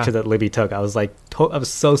that picture that Libby took, I was like, I was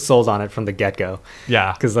so sold on it from the get-go.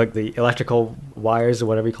 Yeah. Because like the electrical wires or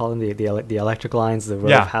whatever you call them, the electric lines, the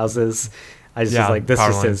row of houses, I just was like, this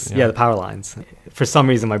just is the power lines. For some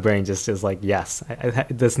reason, my brain just is like, yes,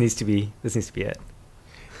 this needs to be it.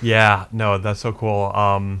 Yeah, no, that's so cool.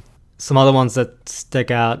 Some other ones that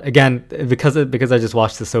stick out, again, because I just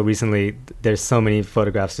watched this so recently, there's so many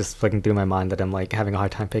photographs just flicking through my mind that I'm like having a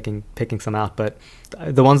hard time picking some out. But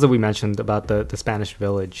the ones that we mentioned about the Spanish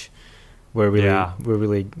village were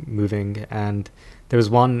really moving. And there was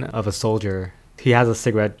one of a soldier. He has a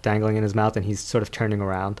cigarette dangling in his mouth and he's sort of turning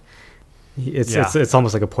around. It's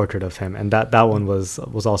almost like a portrait of him, and that one was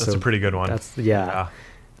also, that's a pretty good one.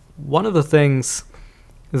 One of the things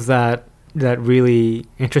is that really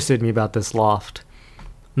interested me about this loft.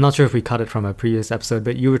 I'm not sure if we cut it from a previous episode,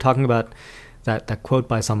 but you were talking about that quote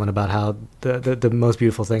by someone about how the most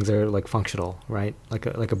beautiful things are like functional, right? Like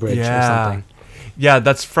a bridge or something. Yeah,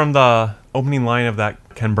 that's from the opening line of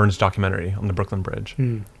that Ken Burns documentary on the Brooklyn Bridge.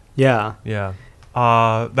 Yeah.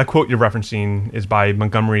 That quote you're referencing is by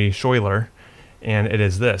Montgomery Schuyler, and it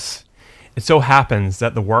is this: "It so happens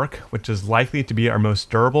that the work which is likely to be our most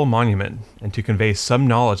durable monument and to convey some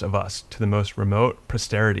knowledge of us to the most remote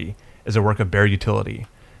posterity is a work of bare utility,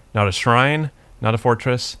 not a shrine, not a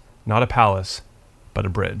fortress, not a palace, but a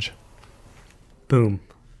bridge." Boom.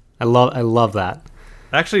 I love that.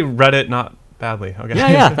 I actually read it not badly. Okay.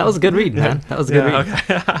 Yeah, that was a good read, man. That was a good read.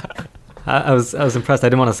 Okay. I was impressed. I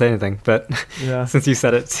didn't want to say anything, but since you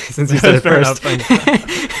said it Fair first.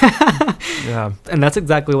 Yeah. And that's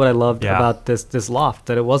exactly what I loved about this loft,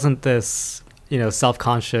 that it wasn't this,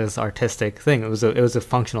 self-conscious artistic thing. It was a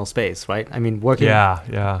functional space, right? I mean,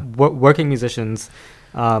 working musicians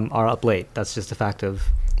are up late. That's just a fact of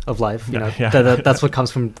life. That's what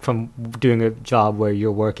comes from doing a job where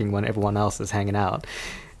you're working when everyone else is hanging out.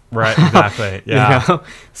 Right, exactly. Yeah.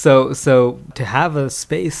 So to have a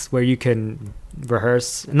space where you can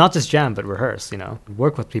rehearse, not just jam, but rehearse,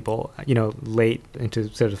 work with people, late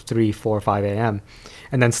into sort of 3, 4, 5 a.m.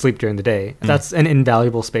 and then sleep during the day. That's an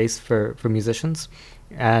invaluable space for musicians.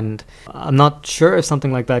 And I'm not sure if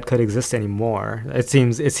something like that could exist anymore. It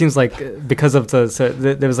seems like because of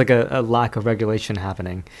there was like a lack of regulation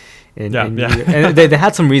happening. And they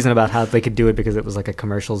had some reason about how they could do it because it was like a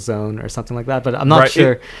commercial zone or something like that. But I'm not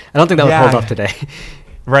sure. I don't think that would hold up today.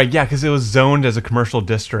 Right. Yeah, because it was zoned as a commercial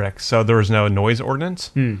district, so there was no noise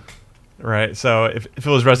ordinance. Right. So if it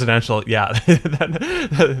was residential,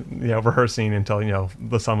 then, rehearsing until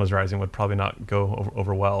the sun was rising would probably not go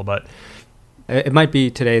over well. But it might be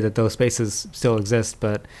today that those spaces still exist,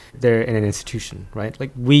 but they're in an institution, right?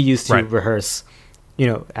 Like we used to rehearse,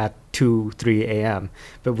 at 2, 3 a.m.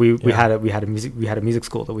 But we had a music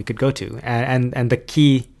school that we could go to, and the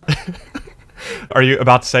key. Are you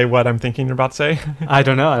about to say what I'm thinking you're about to say? I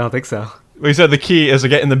don't know. I don't think so. Well, you said the key is to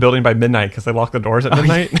get in the building by midnight because they lock the doors at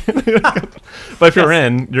midnight. But if you're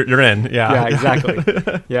in, you're in. Yeah. Yeah.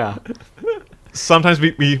 Exactly. Yeah. Sometimes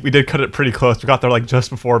we did cut it pretty close. We got there like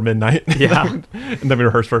just before midnight. Yeah. And then we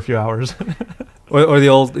rehearsed for a few hours. Or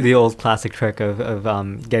the old classic trick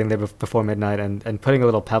of getting there before midnight and putting a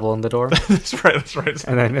little pebble in the door. That's right.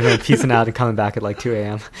 And then peacing out and coming back at like 2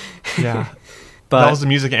 a.m. Yeah. But that was the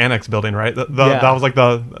Music Annex building, right? Yeah. That was like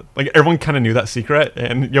everyone kind of knew that secret,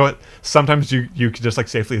 and you know what? Sometimes you could just like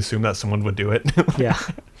safely assume that someone would do it. Yeah,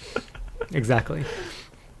 exactly.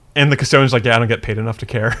 And the custodian's like, yeah, I don't get paid enough to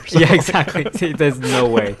care. So. Yeah, exactly. There's no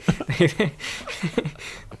way.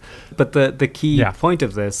 But the key point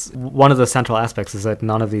of this, one of the central aspects, is that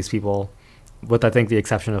none of these people, with I think the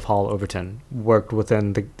exception of Hall Overton, worked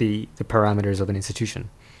within the parameters of an institution.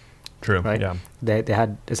 True. Right? Yeah. They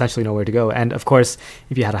had essentially nowhere to go. And of course,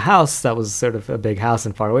 if you had a house that was sort of a big house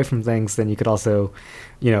and far away from things, then you could also,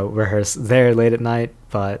 rehearse there late at night.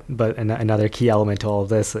 But another key element to all of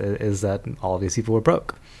this is that all of these people were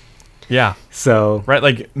broke. Yeah. So right,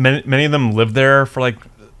 like many of them lived there for like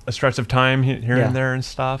a stretch of time here Yeah. and there and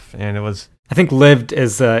stuff, and it was. I think lived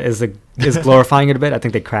is glorifying it a bit. I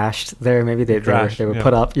think they crashed there. Maybe they were yeah.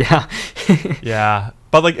 put up. Yeah. Yeah,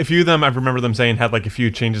 but like a few of them, I remember them saying had like a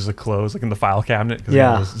few changes of clothes like in the file cabinet because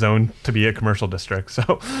Yeah. it was zoned to be a commercial district.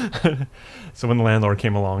 So, so when the landlord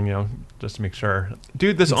came along, just to make sure,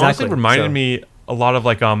 dude, this honestly Exactly. reminded So- me a lot of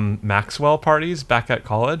like Maxwell parties back at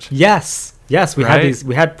college. Yes. We had Right? these.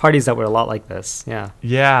 We had parties that were a lot like this. Yeah.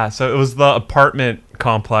 Yeah, so it was the apartment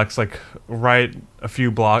complex, like right a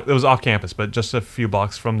few blocks. It was off campus, but just a few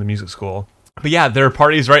blocks from the music school. But yeah, there were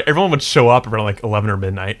parties, right? Everyone would show up around like 11 or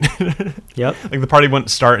midnight. Yep. Like the party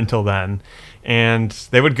wouldn't start until then, and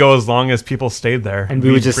they would go as long as people stayed there. And we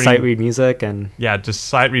would We'd just bring- sight read music and Yeah, just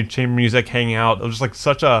sight read, chamber music, hang out. It was just like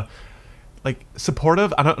such a like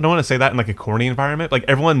supportive. I don't want to say that in like a corny environment. Like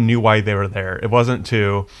everyone knew why they were there. It wasn't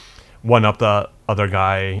to one up the other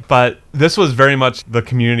guy, but this was very much the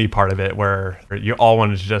community part of it, where you all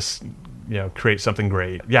wanted to just create something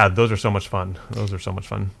great. Yeah, those are so much fun.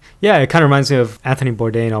 Yeah, it kind of reminds me of Anthony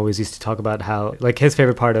Bourdain always used to talk about how, like, his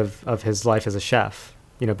favorite part of his life as a chef,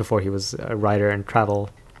 before he was a writer and travel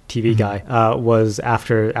TV guy, was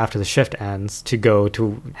after the shift ends to go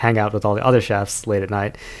to hang out with all the other chefs late at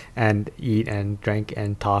night and eat and drink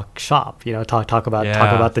and talk shop, talk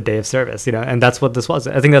about the day of service, and that's what this was.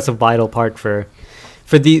 I think that's a vital part for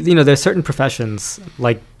the, there's certain professions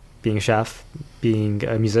like being a chef, being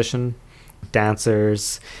a musician,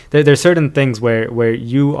 dancers. There's certain things where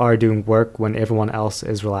you are doing work when everyone else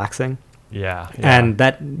is relaxing. Yeah. And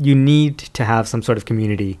that you need to have some sort of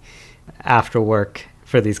community after work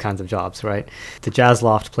for these kinds of jobs, right? The Jazz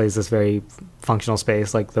Loft plays this very functional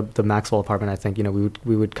space, like the Maxwell apartment. I think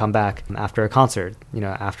we would come back after a concert,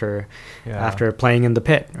 after playing in the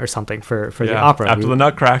Pit or something for the opera. After the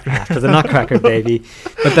Nutcracker. After the Nutcracker, baby.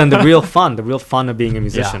 But then the real fun of being a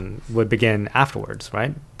musician would begin afterwards,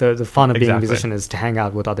 right? The fun of being a musician is to hang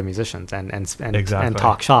out with other musicians and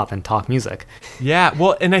talk shop and talk music. Yeah,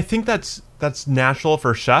 well, and I think that's natural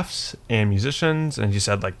for chefs and musicians, and you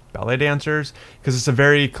said like ballet dancers, because it's a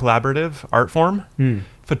very collaborative art form.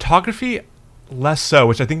 Photography, less so,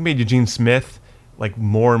 which I think made Eugene Smith like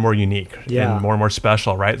more and more unique and more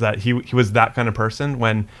special, right? That he was that kind of person.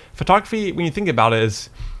 When photography, when you think about it, is,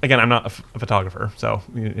 again, I'm not a photographer, so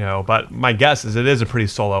but my guess is it is a pretty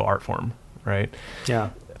solo art form, right? Yeah.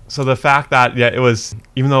 So the fact that it was,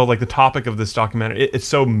 even though like the topic of this documentary, it's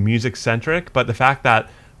so music centric, but the fact that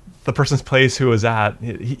the person's place who was at,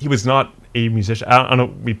 he was not a musician. I don't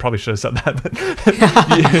know. We probably should have said that.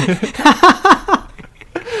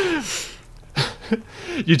 But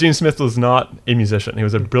Eugene Smith was not a musician. He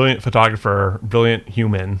was a brilliant photographer, brilliant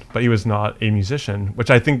human, but he was not a musician,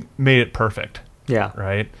 which I think made it perfect. Yeah.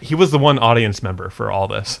 Right? He was the one audience member for all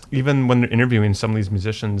this. Even when they're interviewing some of these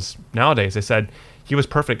musicians nowadays, they said he was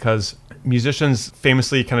perfect because musicians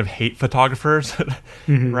famously kind of hate photographers,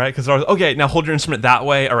 right? Because they're always, okay, now hold your instrument that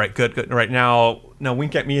way. All right, good. All right, now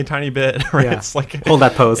wink at me a tiny bit. Right? Yeah. It's like, hold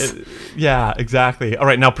that pose. Yeah, exactly. All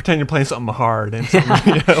right, now pretend you're playing something hard. And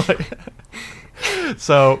something,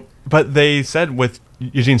 so, but they said with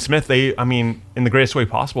Eugene Smith, in the greatest way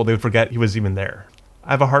possible, they would forget he was even there. I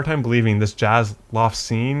have a hard time believing this Jazz Loft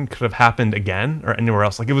scene could have happened again or anywhere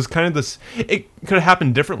else. Like, it was kind of this, it could have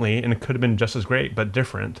happened differently and it could have been just as great, but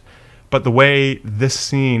different. But the way this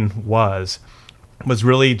scene was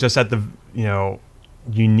really just at the,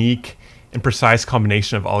 unique and precise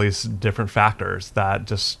combination of all these different factors that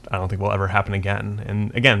just, I don't think will ever happen again.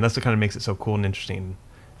 And again, that's what kind of makes it so cool and interesting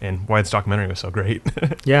and why this documentary was so great.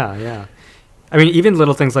 Yeah. I mean, even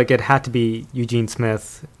little things like it had to be Eugene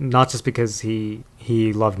Smith, not just because he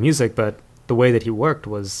loved music, but the way that he worked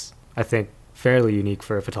was, I think, fairly unique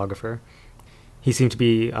for a photographer. He seemed to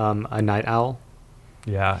be a night owl,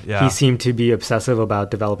 He seemed to be obsessive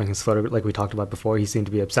about developing his photo, like we talked about before. He seemed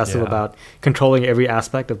to be obsessive about controlling every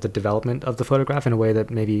aspect of the development of the photograph in a way that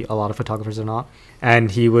maybe a lot of photographers are not.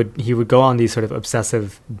 And he would go on these sort of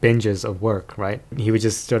obsessive binges of work, right? He would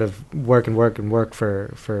just sort of work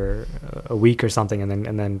for a week or something,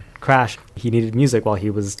 and then crash. He needed music while he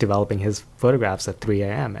was developing his photographs at 3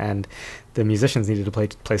 a.m. and the musicians needed a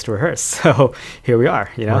place to rehearse. So here we are.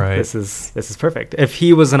 Right. This is perfect. If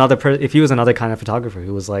he was another kind of photographer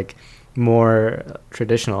who was like more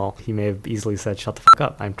traditional, he may have easily said, "Shut the fuck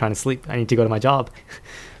up! I'm trying to sleep. I need to go to my job."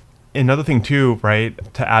 Another thing too, right?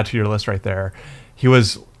 To add to your list right there, he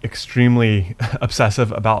was extremely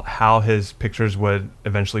obsessive about how his pictures would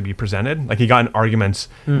eventually be presented. Like he got in arguments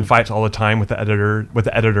and fights all the time with the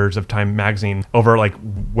editors of Time magazine over like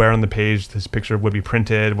where on the page this picture would be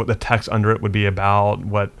printed, what the text under it would be about,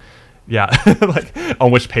 like on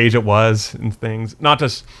which page it was and things. Not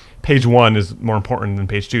just page 1 is more important than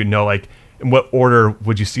page 2. No, like in what order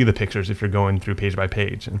would you see the pictures if you're going through page by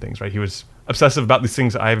page and things, right? He was obsessive about these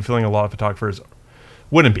things. I have a feeling a lot of photographers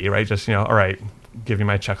wouldn't be, right? Just, all right, give you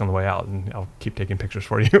my check on the way out and I'll keep taking pictures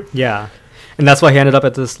for you. Yeah. And that's why he ended up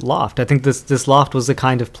at this loft. I think this loft was the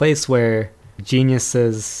kind of place where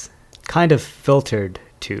geniuses kind of filtered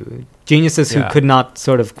to. Geniuses who could not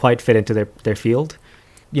sort of quite fit into their field.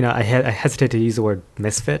 I hesitate to use the word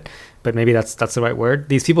misfit, but maybe that's the right word.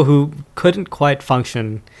 These people who couldn't quite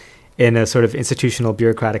function in a sort of institutional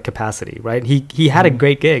bureaucratic capacity, right? He had a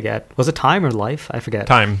great gig at, was it Time or Life? I forget.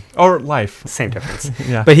 Time or Life. Same difference.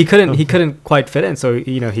 Yeah. But he couldn't quite fit in, so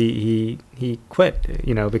he quit,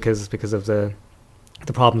 because of the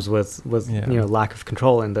problems with lack of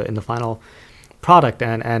control in the final product,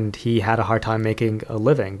 and he had a hard time making a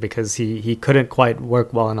living because he couldn't quite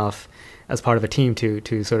work well enough as part of a team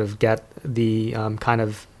to sort of get the kind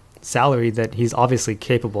of salary that he's obviously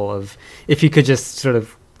capable of if he could just sort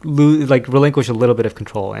of relinquish a little bit of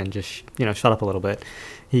control and just shut up a little bit.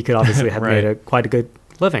 He could obviously have right. made quite a good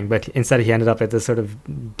living, but instead he ended up at this sort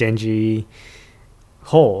of dingy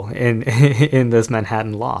hole in this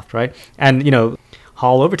Manhattan loft, right? And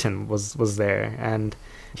Hall Overton was there, and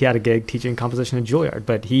he had a gig teaching composition at Juilliard,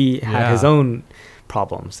 but he had his own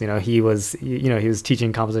problems. He was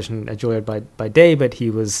teaching composition at Juilliard by day, but he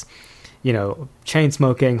was chain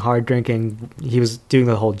smoking, hard drinking. He was doing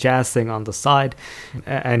the whole jazz thing on the side,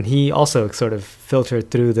 and he also sort of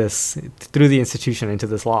filtered through the institution into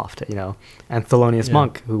this loft. And Thelonious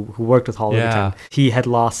Monk, who worked with Hall Overton, he had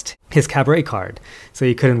lost his cabaret card, so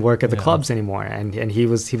he couldn't work at the clubs anymore, and he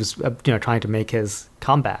was trying to make his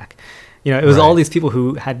comeback. It was all these people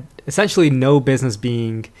who had essentially no business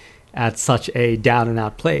being at such a down and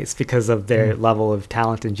out place because of their level of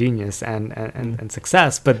talent and genius and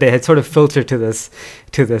success, but they had sort of filtered to this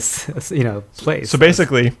place. So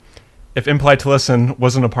basically, if Impolite to Listen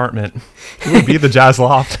was an apartment, it would be the Jazz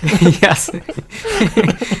Loft. Yes.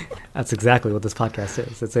 That's exactly what this podcast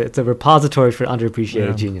is. It's a repository for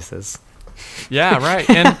underappreciated geniuses. Yeah, right.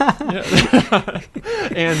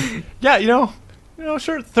 And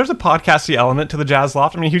sure, there's a podcasty element to the Jazz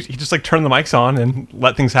Loft. I mean, he just like turned the mics on and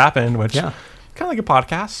let things happen, which kind of like a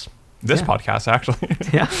podcast. This podcast, actually.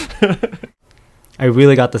 Yeah. I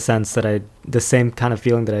really got the sense that the same kind of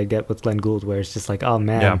feeling that I get with Glenn Gould, where it's just like, oh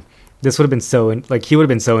man, this would have been he would have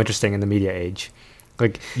been so interesting in the media age.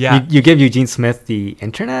 Like, you give Eugene Smith the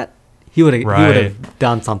internet, he would have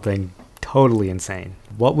done something totally insane.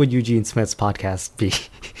 What would Eugene Smith's podcast be?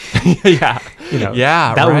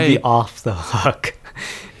 That would be off the hook.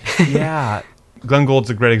 Yeah. Glenn Gould's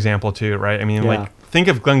a great example too, right? I mean, think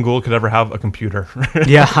if Glenn Gould could ever have a computer.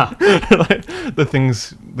 Yeah.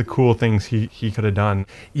 The cool things he could have done.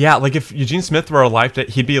 Yeah, like if Eugene Smith were alive,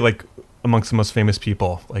 he'd be like amongst the most famous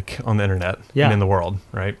people like on the internet and in the world,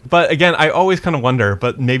 right? But again, I always kind of wonder,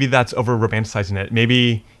 but maybe that's over romanticizing it.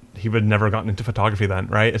 Maybe he would never gotten into photography then,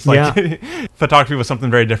 right? It's like photography was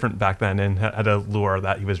something very different back then and had a lure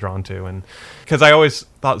that he was drawn to. And because I always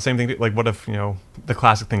thought the same thing, like what if, the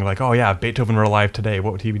classic thing, like, oh yeah, if Beethoven were alive today,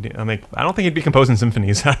 what would he be doing? I'm like, I don't think he'd be composing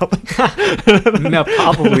symphonies. No,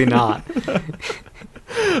 probably not.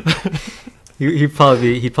 He'd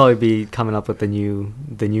probably be coming up with the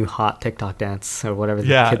new hot TikTok dance or whatever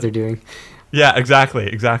the kids are doing. Yeah,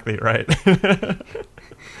 exactly, right.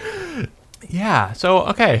 Yeah. So,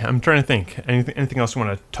 okay, I'm trying to think. Anything else you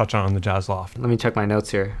want to touch on the Jazz Loft? Let me check my notes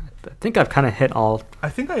here. I think I've kind of hit all. I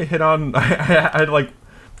think I hit on. I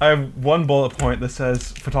have one bullet point that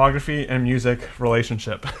says photography and music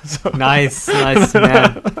relationship. So. Nice,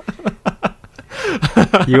 man.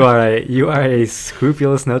 You are a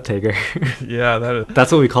scrupulous note taker. Yeah,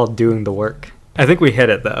 that's what we call doing the work. I think we hit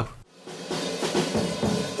it though.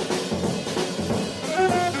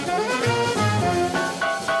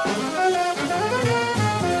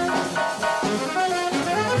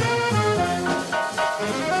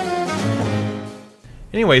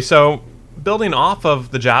 Anyway, so building off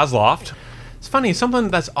of the Jazz Loft, it's funny, something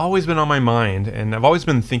that's always been on my mind and I've always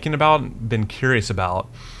been thinking about, been curious about,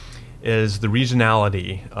 is the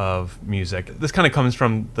regionality of music. This kind of comes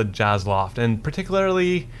from the Jazz Loft, and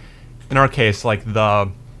particularly in our case, like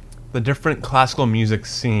the different classical music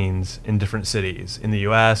scenes in different cities in the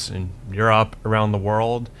US, in Europe, around the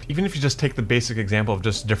world. Even if you just take the basic example of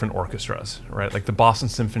just different orchestras, right? Like the Boston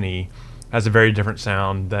Symphony has a very different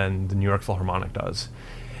sound than the New York Philharmonic does.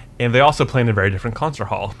 And they also play in a very different concert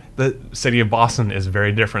hall. The city of Boston is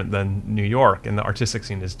very different than New York, and the artistic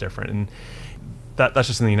scene is different. And that's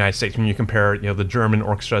just in the United States. When you compare, the German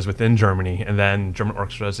orchestras within Germany, and then German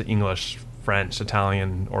orchestras, English, French,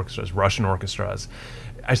 Italian orchestras, Russian orchestras,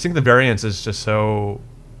 I think the variance is just so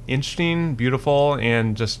interesting, beautiful,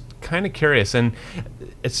 and just kind of curious. And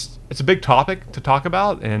it's a big topic to talk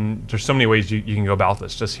about, and there's so many ways you can go about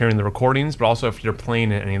this. Just hearing the recordings, but also if you're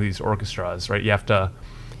playing in any of these orchestras, right? You have to,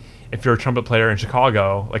 if you're a trumpet player in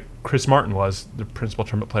Chicago, like Chris Martin was the principal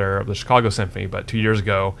trumpet player of the Chicago Symphony, but 2 years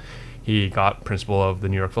ago he got principal of the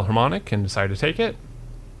New York Philharmonic and decided to take it.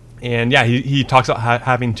 And yeah, he talks about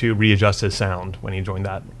having to readjust his sound when he joined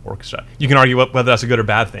that orchestra. You can argue whether that's a good or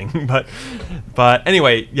bad thing, but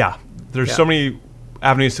anyway, yeah, there's so many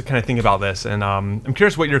avenues to kind of think about this, and I'm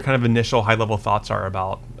curious what your kind of initial high-level thoughts are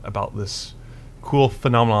about this cool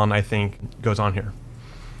phenomenon I think goes on here.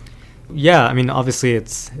 Yeah, I mean, obviously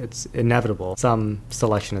it's inevitable. Some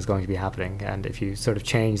selection is going to be happening, and if you sort of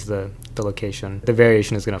change the location, the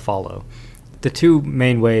variation is going to follow. The two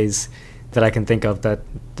main ways that I can think of that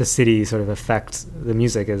the city sort of affects the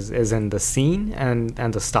music is in the scene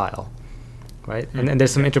and the style, right? And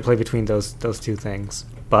there's some interplay between those two things.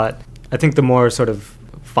 But I think the more sort of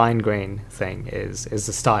fine-grained thing is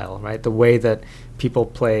the style, right? The way that people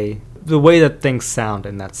play, the way that things sound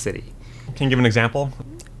in that city. Can you give an example?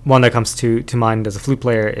 One that comes to mind as a flute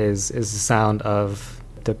player is the sound of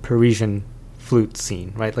the Parisian flute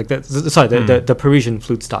scene, right? Like the Parisian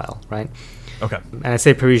flute style, right? Okay. And I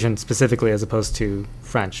say Parisian specifically as opposed to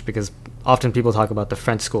French, because often people talk about the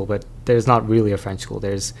French school, but there's not really a French school.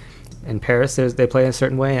 There's in Paris, they play a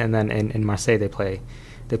certain way, and then in Marseille they play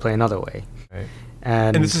another way. Right.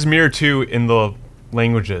 And this is mirrored too in the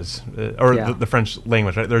languages, the French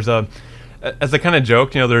language, right? There's as a kind of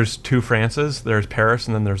joke, there's two Frances. There's Paris,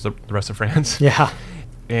 and then there's the rest of France. Yeah.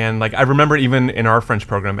 And like I remember even in our French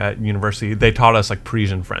program at university, they taught us like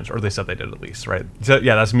Parisian French, or they said they did at least, right? So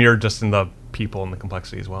yeah, that's mirrored just in the people and the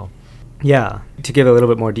complexity as well. Yeah. To give a little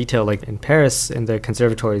bit more detail, like in Paris, in the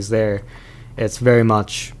conservatories there, it's very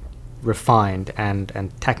much refined and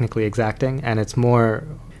technically exacting, and it's more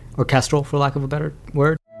orchestral, for lack of a better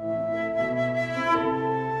word.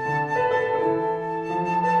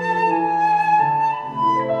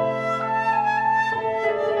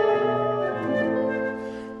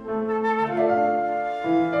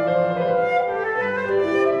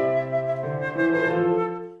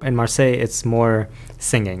 In Marseille, it's more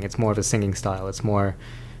singing. It's more of a singing style. It's more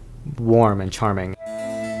warm and charming.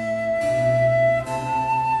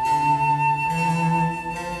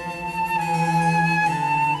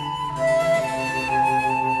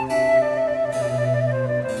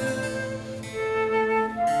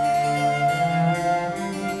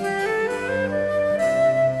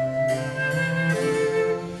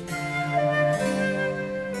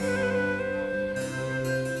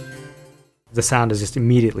 The sound is just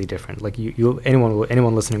immediately different. Like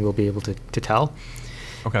anyone listening will be able to tell.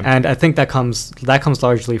 Okay. And I think that comes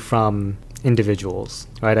largely from individuals,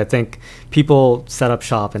 right? I think people set up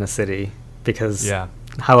shop in a city because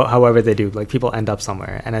however they do, like people end up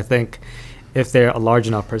somewhere. And I think if they're a large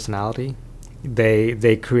enough personality,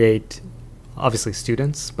 they create obviously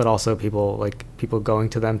students, but also people going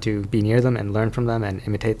to them to be near them and learn from them and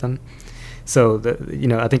imitate them. So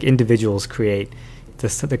I think individuals create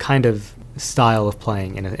the kind of style of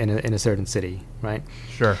playing in a certain city, right?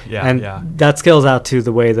 Sure. Yeah. And that scales out to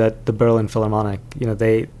the way that the Berlin Philharmonic,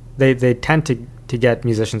 they tend to get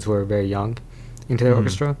musicians who are very young into their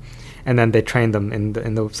orchestra, and then they train them in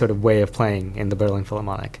the sort of way of playing in the Berlin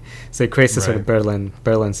Philharmonic. So it creates this sort of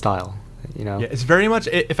Berlin style. Yeah, it's very much.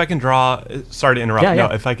 If I can draw, sorry to interrupt. No,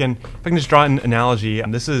 if I can just draw an analogy.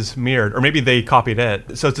 This is mirrored, or maybe they copied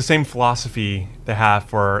it. So it's the same philosophy they have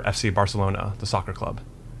for FC Barcelona, the soccer club.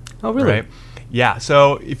 Oh, really? Right? Yeah.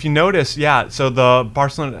 So if you notice, so the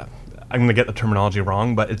Barcelona, I'm going to get the terminology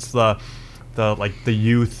wrong, but it's the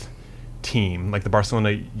youth team, like the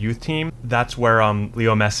Barcelona youth team. That's where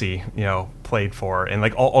Leo Messi, played for, and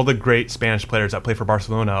like all the great Spanish players that play for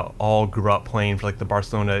Barcelona all grew up playing for like the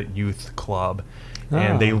Barcelona youth club,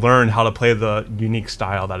 and they learned how to play the unique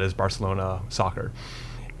style that is Barcelona soccer.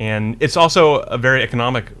 And it's also a very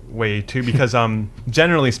economic way too, because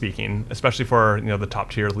generally speaking, especially for the top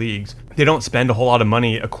tier leagues, they don't spend a whole lot of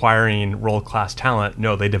money acquiring world class talent.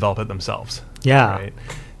 No, they develop it themselves. Yeah. Right.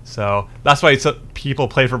 So that's why people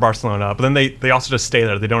play for Barcelona, but then they also just stay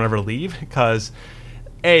there. They don't ever leave because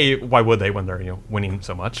A, why would they when they're winning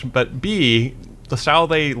so much? But B, the style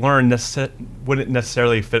they learn wouldn't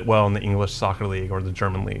necessarily fit well in the English soccer league or the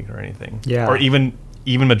German league or anything. Yeah. Or even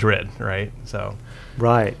Madrid, right? So.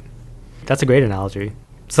 Right. That's a great analogy.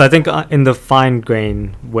 So I think in the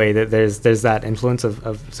fine-grained way that there's that influence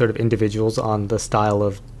of sort of individuals on the style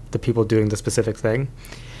of the people doing the specific thing.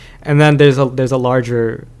 And then there's a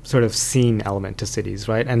larger sort of scene element to cities,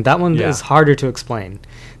 right? And that one is harder to explain.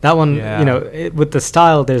 That one, with the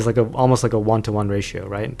style, there's almost like a 1-to-1 ratio,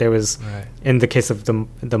 right? There was, in the case of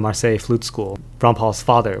the Marseille flute school, Rampal's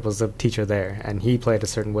father was a teacher there, and he played a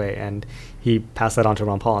certain way, and he passed that on to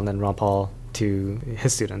Rampal, and then Rampal to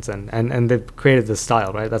his students, and they've created this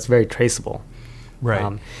style, right? That's very traceable.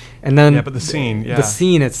 Right. And then but the scene,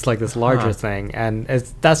 it's like this larger thing, and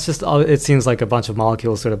that's just all. It seems like a bunch of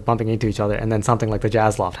molecules sort of bumping into each other, and then something like the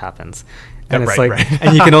jazz loft happens, and it's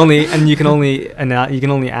and you can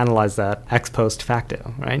only analyze that ex post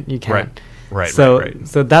facto, right? You can't. Right. So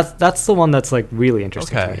that's the one that's like really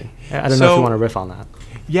interesting to me. I don't know if you want to riff on that.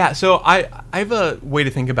 Yeah. So I have a way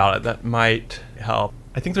to think about it that might help.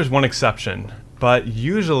 I think there's one exception, but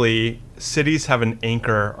usually cities have an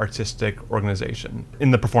anchor artistic organization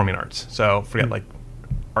in the performing arts. So forget like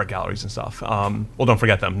art galleries and stuff. Well, don't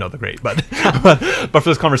forget them. No, they're great. But but for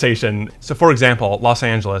this conversation, so for example, Los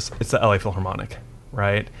Angeles, it's the LA Philharmonic,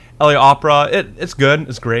 right? LA Opera, it's good.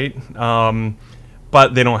 It's great.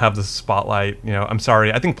 But they don't have the spotlight. I'm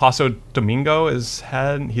sorry. I think Placido Domingo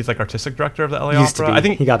he's like artistic director of the LA Opera. I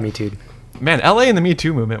think he got Me Too'd. Man, LA in the Me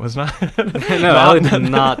Too movement was not. No, LA did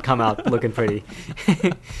not come out looking pretty.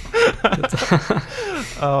 But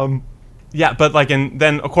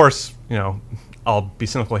then of course, I'll be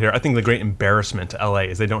cynical here. I think the great embarrassment to LA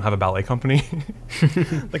is they don't have a ballet company.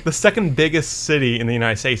 Like the second biggest city in the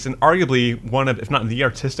United States, and arguably one of, if not the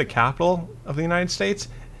artistic capital of the United States,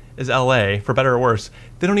 is LA, for better or worse.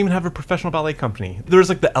 They don't even have a professional ballet company. There's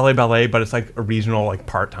like the LA Ballet, but it's like a regional, like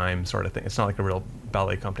part-time sort of thing. It's not like a real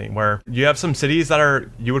ballet company, where you have some cities that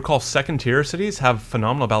you would call second-tier cities, have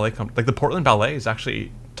phenomenal ballet companies. Like the Portland Ballet is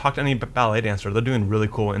actually, talk to any ballet dancer, they're doing really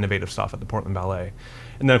cool, innovative stuff at the Portland Ballet.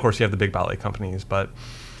 And then, of course, you have the big ballet companies. But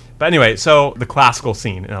anyway, so the classical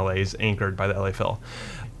scene in LA is anchored by the LA Phil.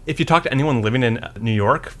 If you talk to anyone living in New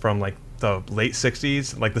York from like the late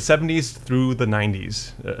 60s, like the 70s through the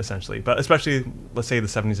 90s, essentially, but especially, let's say, the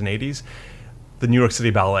 70s and 80s, the New York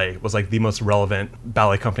City Ballet was like the most relevant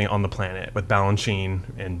ballet company on the planet, with Balanchine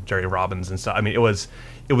and Jerry Robbins and stuff. I mean, it was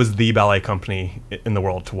the ballet company in the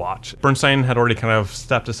world to watch. Bernstein had already kind of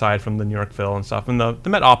stepped aside from the New York Phil and stuff, and the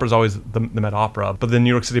Met Opera is always the Met Opera, but the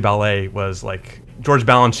New York City Ballet was like, George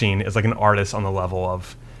Balanchine is like an artist on the level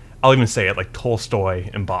of, I'll even say it, like Tolstoy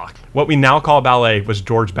and Bach. What we now call ballet was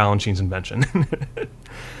George Balanchine's invention.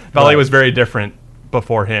 Ballet was very different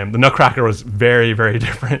before him. The Nutcracker was very, very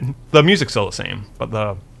different. The music's still the same, but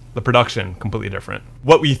the production completely different.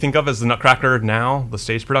 What we think of as the Nutcracker now, the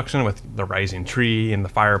stage production with the rising tree and the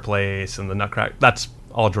fireplace and the Nutcracker, that's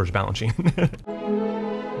all George Balanchine.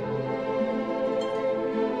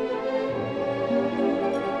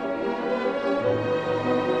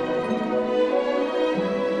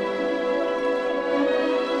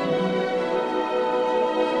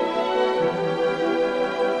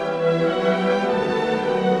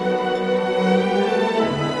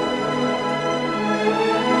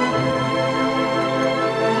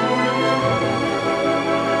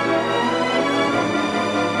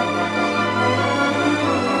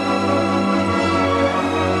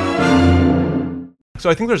 So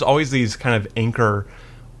I think there's always these kind of anchor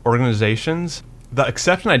organizations. The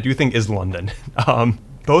exception I do think is London,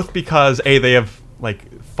 both because they have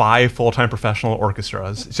like 5 full-time professional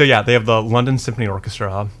orchestras. So yeah, they have the London Symphony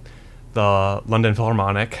Orchestra, the London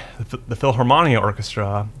Philharmonic, the Philharmonia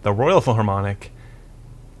Orchestra, the Royal Philharmonic,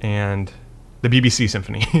 and the BBC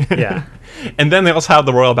Symphony. Yeah. And then they also have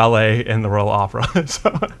the Royal Ballet and the Royal Opera.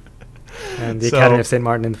 And the Academy of St.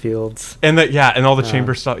 Martin in the Fields. And and all the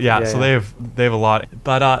chamber stuff. So they have a lot.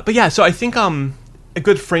 But yeah, so I think a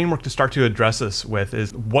good framework to start to address this with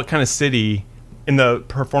is what kind of city in the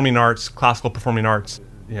performing arts, classical performing arts,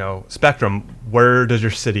 spectrum, where does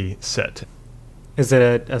your city sit? Is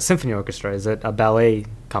it a symphony orchestra? Is it a ballet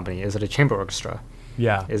company? Is it a chamber orchestra?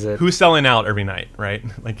 Yeah. Is it who's selling out every night, right?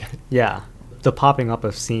 Yeah. The popping up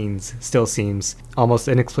of scenes still seems almost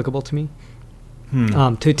inexplicable to me.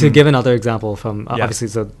 To give another example from Yeah. obviously,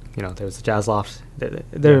 so there's a jazz loft.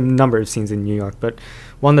 There are a number of scenes in New York, but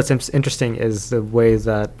one that's interesting is the way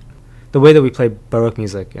that we play Baroque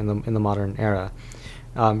music in the modern era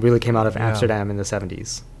really came out of Yeah. Amsterdam in the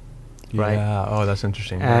 70s, right? Yeah. Oh, that's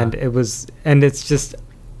interesting. And yeah. it's just,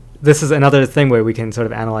 this is another thing where we can sort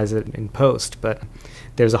of analyze it in post, but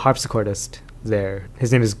there's a harpsichordist there.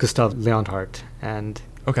 His name is Gustav Leonhardt, and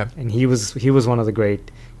Okay. he was one of the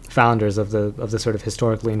great founders of the sort of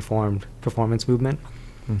historically informed performance movement.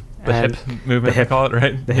 The And hip movement, the hip- they call it,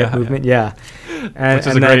 right? the hip movement, yeah. And, Which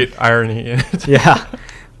is and a then- great irony in it. yeah,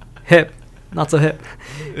 hip, not so hip.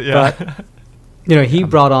 Yeah. But he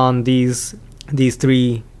brought on these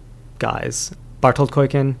three guys: Bartold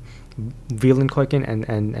Kuiken, Wieland Kuiken,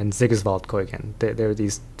 and Sigiswald Kuiken. They were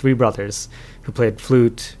these three brothers who played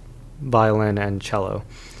flute, violin, and cello,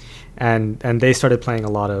 and they started playing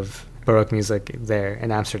a lot of Baroque music there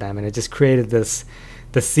in Amsterdam, and it just created this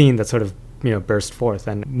scene that sort of burst forth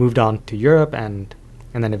and moved on to Europe and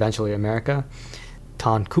then eventually America.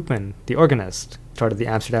 Ton Koopman, the organist, started the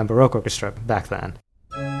Amsterdam Baroque Orchestra back then.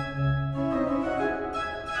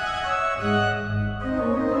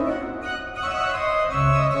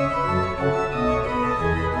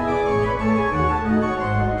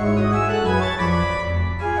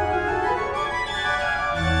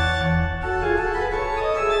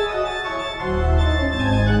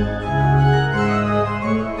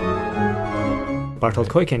 Bartold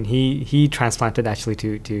Kuiken, he transplanted actually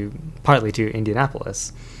to partly to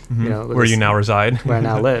Indianapolis, Where you now reside. where I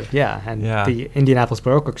now live. Yeah, and Yeah. the Indianapolis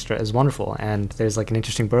Baroque Orchestra is wonderful, and there's like an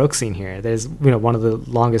interesting Baroque scene here. There's one of the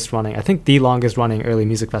longest running, I think the longest running early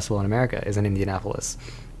music festival in America is in Indianapolis.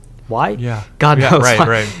 Why? Yeah. God Yeah, knows. right, why.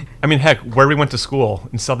 right. I mean, heck, where we went to school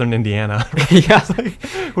in southern Indiana. Yeah.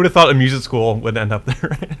 Who would have thought a music school would end up there?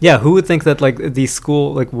 Right? Yeah, who would think that like the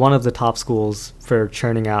school, like one of the top schools for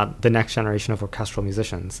churning out the next generation of orchestral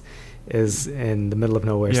musicians, is in the middle of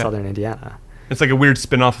nowhere, Yeah. southern Indiana. It's like a weird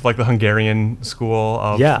spin-off of like the Hungarian school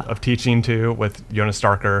of Yeah. teaching too, with Jonas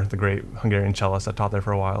Starker, the great Hungarian cellist that taught there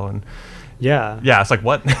for a while. And Yeah. yeah, it's like,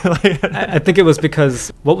 what? I think it was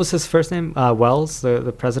because, what was his first name? Wells,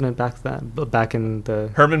 the president back in the...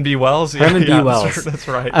 Herman B. Wells? Herman B. Yeah, Wells. That's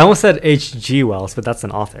right. I almost said H.G. Wells, but that's an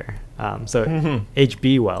author. So Mhm.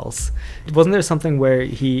 H.B. Wells. Wasn't there something where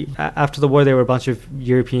after the war, there were a bunch of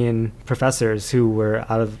European professors who were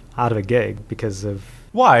out of a gig because of...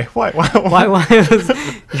 Why? Why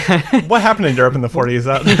yeah. What happened in Europe in the 40s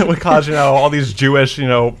that would cause, all these Jewish,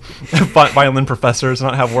 violin professors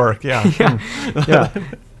not have work? Yeah. Yeah.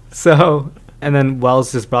 So, and then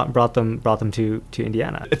Wells just brought them to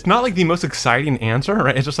Indiana. It's not like the most exciting answer,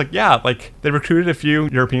 right? It's just like, yeah, like they recruited a few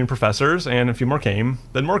European professors and a few more came,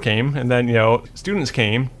 then more came, and then, students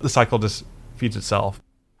came. The cycle just feeds itself.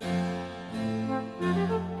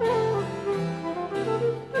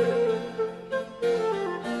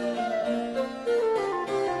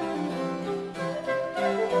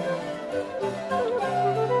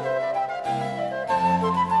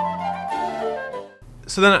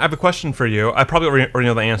 So then I have a question for you. I probably already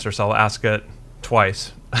know the answer, so I'll ask it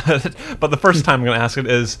twice. But the first time I'm going to ask it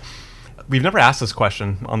is, we've never asked this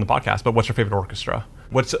question on the podcast, but what's your favorite orchestra?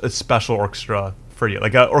 What's a special orchestra for you?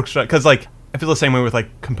 Like an orchestra, because like I feel the same way with like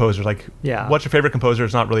composers. Like, Yeah. what's your favorite composer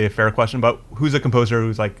is not really a fair question, but who's a composer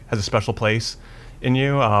who's like has a special place in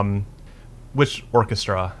you? Which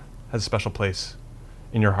orchestra has a special place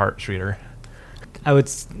in your heart, Sridhar?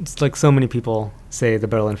 It's like so many people say the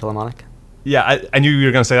Berlin Philharmonic. Yeah, I knew you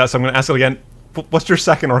were going to say that, so I'm going to ask it again. What's your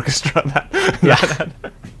second orchestra? Yeah.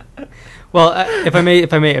 Well, if I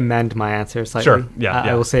may amend my answer slightly, Sure, yeah,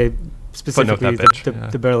 I will say specifically that bitch, yeah.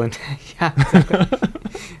 the Berlin. Yeah,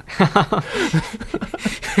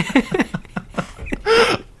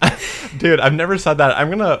 exactly. Dude, I've never said that. I'm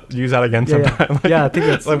gonna use that again sometime. Yeah, I think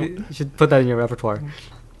you should put that in your repertoire.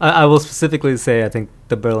 I will specifically say I think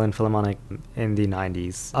the Berlin Philharmonic in the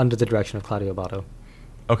 90s, under the direction of Claudio Abbado,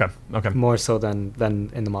 Okay. more so than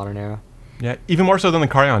in the modern era. Yeah, even more so than the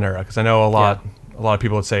Karajan era, because I know a lot of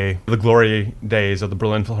people would say the glory days of the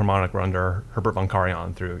Berlin Philharmonic were under Herbert von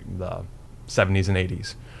Karajan through the 70s and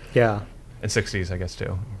 80s. Yeah. And 60s, I guess,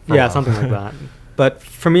 too. for a Yeah, while. something like that. But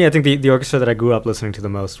for me, I think the orchestra that I grew up listening to the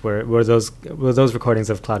most were those recordings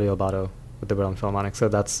of Claudio Abbado with the Berlin Philharmonic. So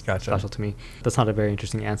that's Gotcha. special to me. That's not a very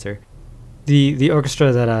interesting answer. The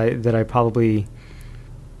orchestra that I probably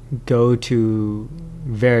go to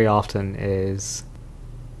very often is,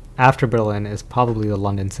 after Berlin, is probably the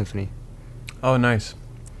London Symphony. Oh, nice.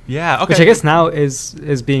 Yeah, okay. Which I guess now is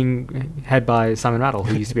being head by Simon Rattle,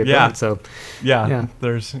 who used to be at Yeah. Berlin. So Yeah,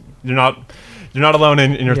 Yeah. you're not you're not alone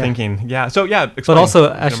in your Yeah. thinking. Yeah. So yeah, But explain.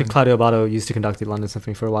 also, actually, Claudio Abbado used to conduct the London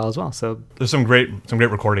Symphony for a while as well. So there's some great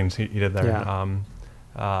recordings he did there.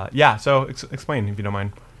 Yeah. So explain if you don't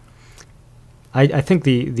mind. I think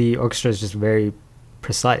the orchestra is just very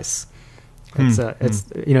precise. It's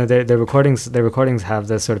their recordings have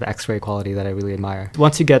this sort of X-ray quality that I really admire.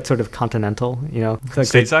 Once you get sort of continental,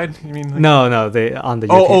 Stateside, you mean? No, they on the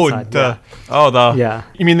European side. Yeah.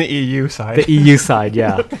 You mean the EU side? The EU side,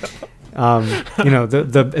 yeah.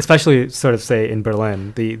 The especially sort of say in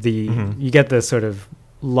Berlin, you get this sort of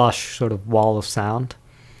lush sort of wall of sound.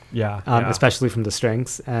 Yeah. Especially from the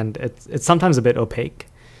strings, and it's sometimes a bit opaque.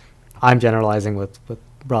 I'm generalizing with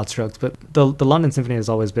broad strokes, but the London Symphony has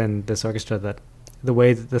always been this orchestra that the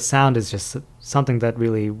way that the sound is just something that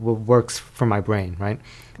really works for my brain, right?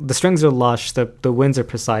 The strings are lush, the winds are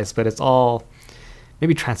precise, but it's all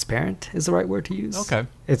maybe transparent is the right word to use. Okay.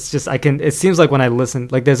 It's just it seems like when I listen,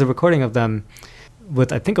 like there's a recording of them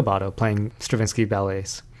with I think Abbado playing Stravinsky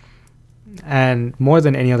ballets. And more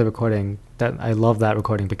than any other recording, that I love that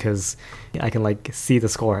recording because I can like see the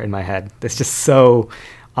score in my head. It's just so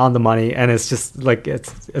on the money, and it's just like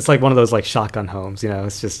it's like one of those like shotgun homes,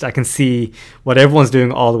 it's just I can see what everyone's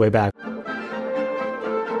doing all the way back.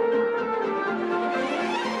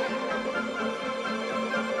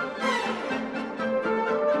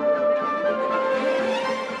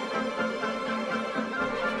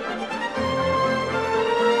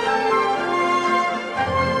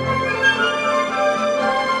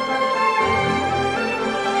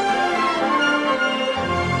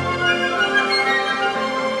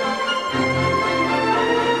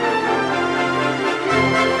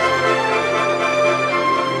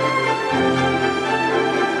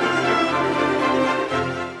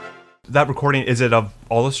 That recording, is it of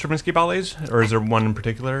all the Stravinsky ballets, or is there one in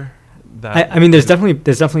particular? I mean, there's definitely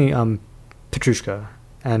Petrushka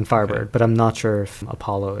and Firebird, Okay. but I'm not sure if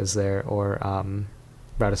Apollo is there or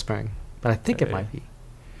Rite of Spring, but I think it might be.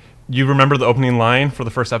 You remember the opening line for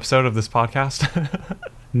the first episode of this podcast?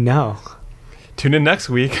 No. Tune in next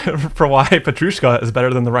week for why Petrushka is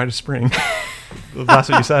better than the Rite of Spring. That's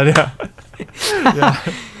what you said, yeah.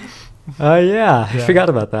 I forgot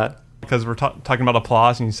about that. Because we're talking about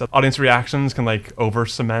applause, and you said audience reactions can like over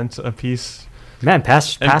cement a piece. Man,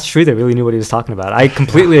 past Sridhar really knew what he was talking about. I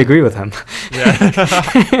completely agree with him.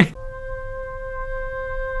 Yeah.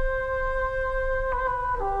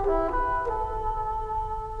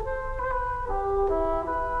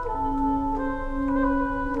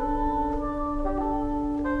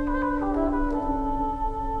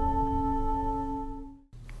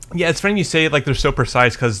 Yeah, it's funny you say like they're so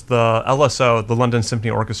precise because the LSO, the London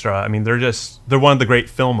Symphony Orchestra, I mean, they're one of the great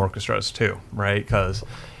film orchestras too, right? Because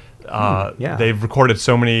they've recorded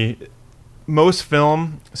so many. Most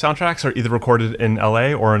film soundtracks are either recorded in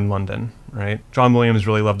LA or in London, right? John Williams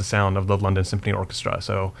really loved the sound of the London Symphony Orchestra,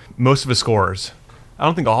 so most of his scores, I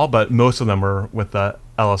don't think all, but most of them were with the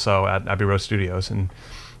LSO at Abbey Road Studios in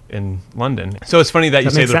London. So it's funny that you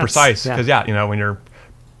say they're precise because when you're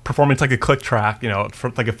performing like a click track, for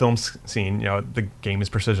like a film scene, the game is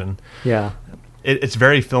precision. Yeah. It's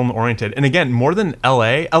very film oriented. And again, more than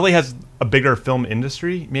LA has a bigger film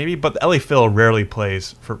industry maybe, but the LA Phil rarely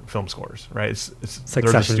plays for film scores, right? It's like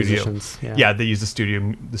they're session the studio. musicians. Yeah, they use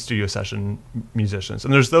the studio session musicians.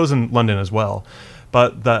 And there's those in London as well.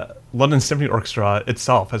 But the London Symphony Orchestra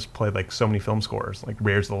itself has played like so many film scores, like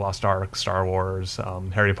Raiders of the Lost Ark, Star Wars,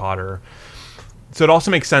 Harry Potter. So it also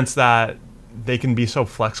makes sense that they can be so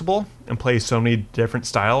flexible and play so many different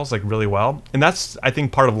styles like really well. And that's, I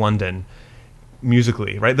think, part of London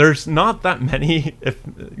musically, right? There's not that many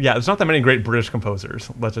there's not that many great British composers,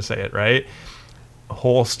 let's just say it, right?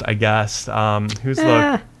 Holst, I guess. Who's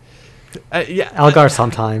Elgar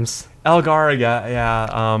sometimes. Elgar,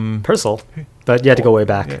 yeah. Purcell, but you had to go way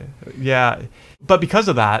back. Yeah. But because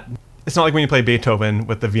of that, it's not like when you play Beethoven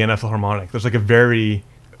with the Vienna Philharmonic. There's like a very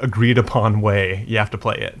agreed upon way you have to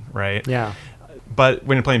play it, right? Yeah. But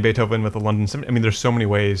when you're playing Beethoven with the London Symphony, I mean, there's so many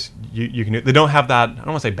ways you can do it. They don't have that, I don't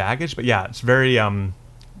want to say baggage, but yeah, it's very,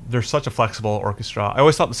 they're such a flexible orchestra. I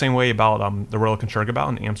always thought the same way about the Royal Concertgebouw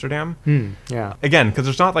in Amsterdam. Yeah. Again, because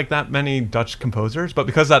there's not like that many Dutch composers, but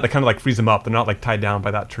because of that, they kind of like frees them up. They're not like tied down by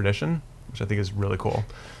that tradition, which I think is really cool.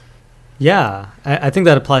 Yeah, I think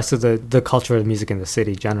that applies to the culture of music in the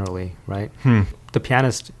city generally, right? The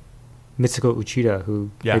pianist Mitsuko Uchida,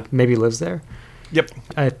 who maybe lives there. Yep.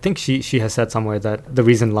 I think she has said somewhere that the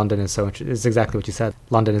reason London is so is exactly what you said.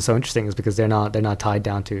 London is so interesting is because they're not tied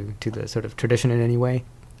down to the sort of tradition in any way.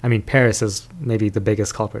 I mean, Paris is maybe the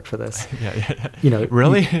biggest culprit for this. Yeah.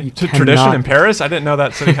 Really? You tradition in Paris? I didn't know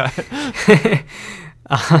that.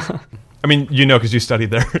 So I mean, you know, because you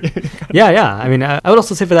studied there. Yeah. I mean, I would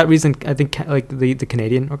also say for that reason, I think like the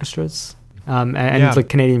Canadian orchestras and like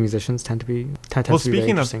Canadian musicians tend to be very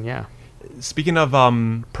interesting. Speaking of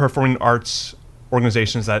performing arts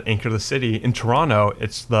organizations that anchor the city, in Toronto,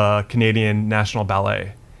 it's the Canadian National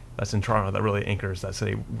Ballet that's in Toronto that really anchors that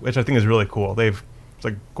city, which I think is really cool. It's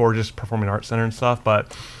like gorgeous performing arts center and stuff,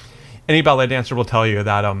 but any ballet dancer will tell you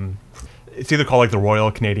that it's either called like the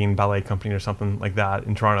Royal Canadian Ballet Company or something like that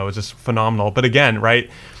in Toronto. It's just phenomenal. But again, right,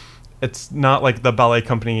 it's not like the ballet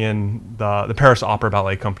company in the Paris Opera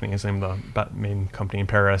Ballet Company is the name of the main company in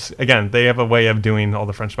Paris. Again, they have a way of doing all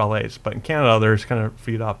the French ballets, but in Canada, they're just kind of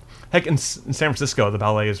freed up. Heck, in San Francisco, the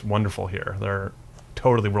ballet is wonderful here. They're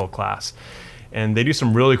totally world class. And they do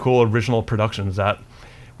some really cool original productions that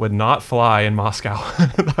would not fly in Moscow.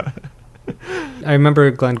 I remember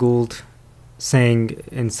Glenn Gould saying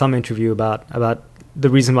in some interview about the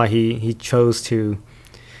reason why he chose to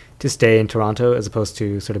stay in Toronto as opposed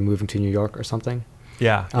to sort of moving to New York or something.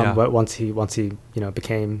 But once he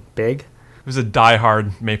became big, he was a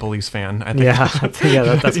diehard Maple Leafs fan. I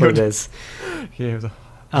think. That's what it is. He was a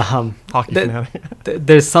hockey fanatic.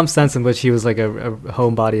 There's some sense in which he was like a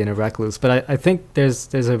homebody and a recluse, but I think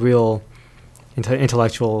there's a real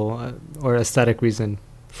intellectual or aesthetic reason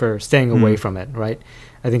for staying away from it, right?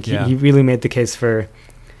 I think he really made the case for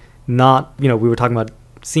not, we were talking about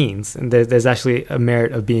scenes, and there's actually a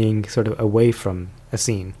merit of being sort of away from a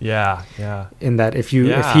scene. Yeah. In that if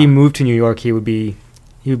he moved to New York, he would be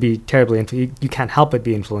terribly you can't help but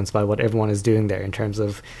be influenced by what everyone is doing there in terms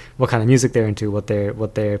of what kind of music they're into, what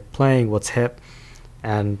they're playing, what's hip,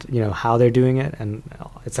 and how they're doing it, and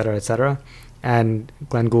et cetera, et cetera. And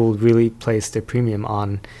Glenn Gould really placed a premium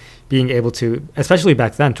on being able to, especially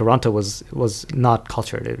back then, Toronto was not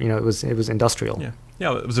cultured. It was industrial.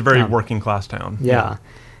 Yeah, it was a very working class town. Yeah.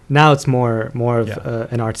 Now it's more of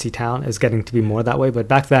an artsy town. It's getting to be more that way. But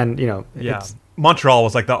back then, it's, Montreal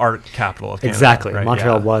was like the art capital of Canada. Exactly. Right?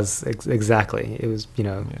 Montreal was exactly. It was,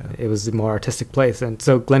 it was a more artistic place. And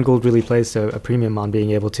so Glenn Gould really placed a premium on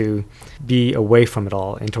being able to be away from it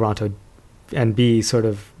all in Toronto and be sort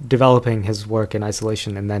of developing his work in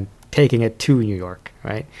isolation and then taking it to New York,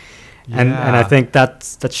 right? And I think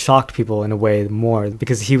that shocked people in a way more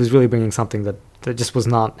because he was really bringing something that just was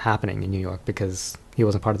not happening in New York because he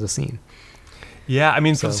wasn't part of the scene. Yeah, I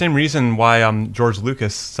mean, for the same reason why George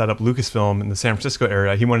Lucas set up Lucasfilm in the San Francisco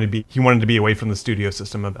area, he wanted to be away from the studio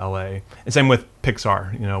system of LA. And same with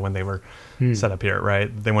Pixar, when they were set up here,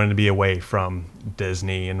 right? They wanted to be away from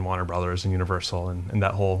Disney and Warner Brothers and Universal and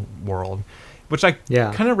that whole world. Which I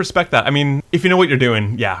kind of respect that. I mean, if you know what you're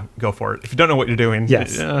doing, go for it. If you don't know what you're doing,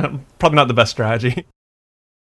 yes. Probably not the best strategy.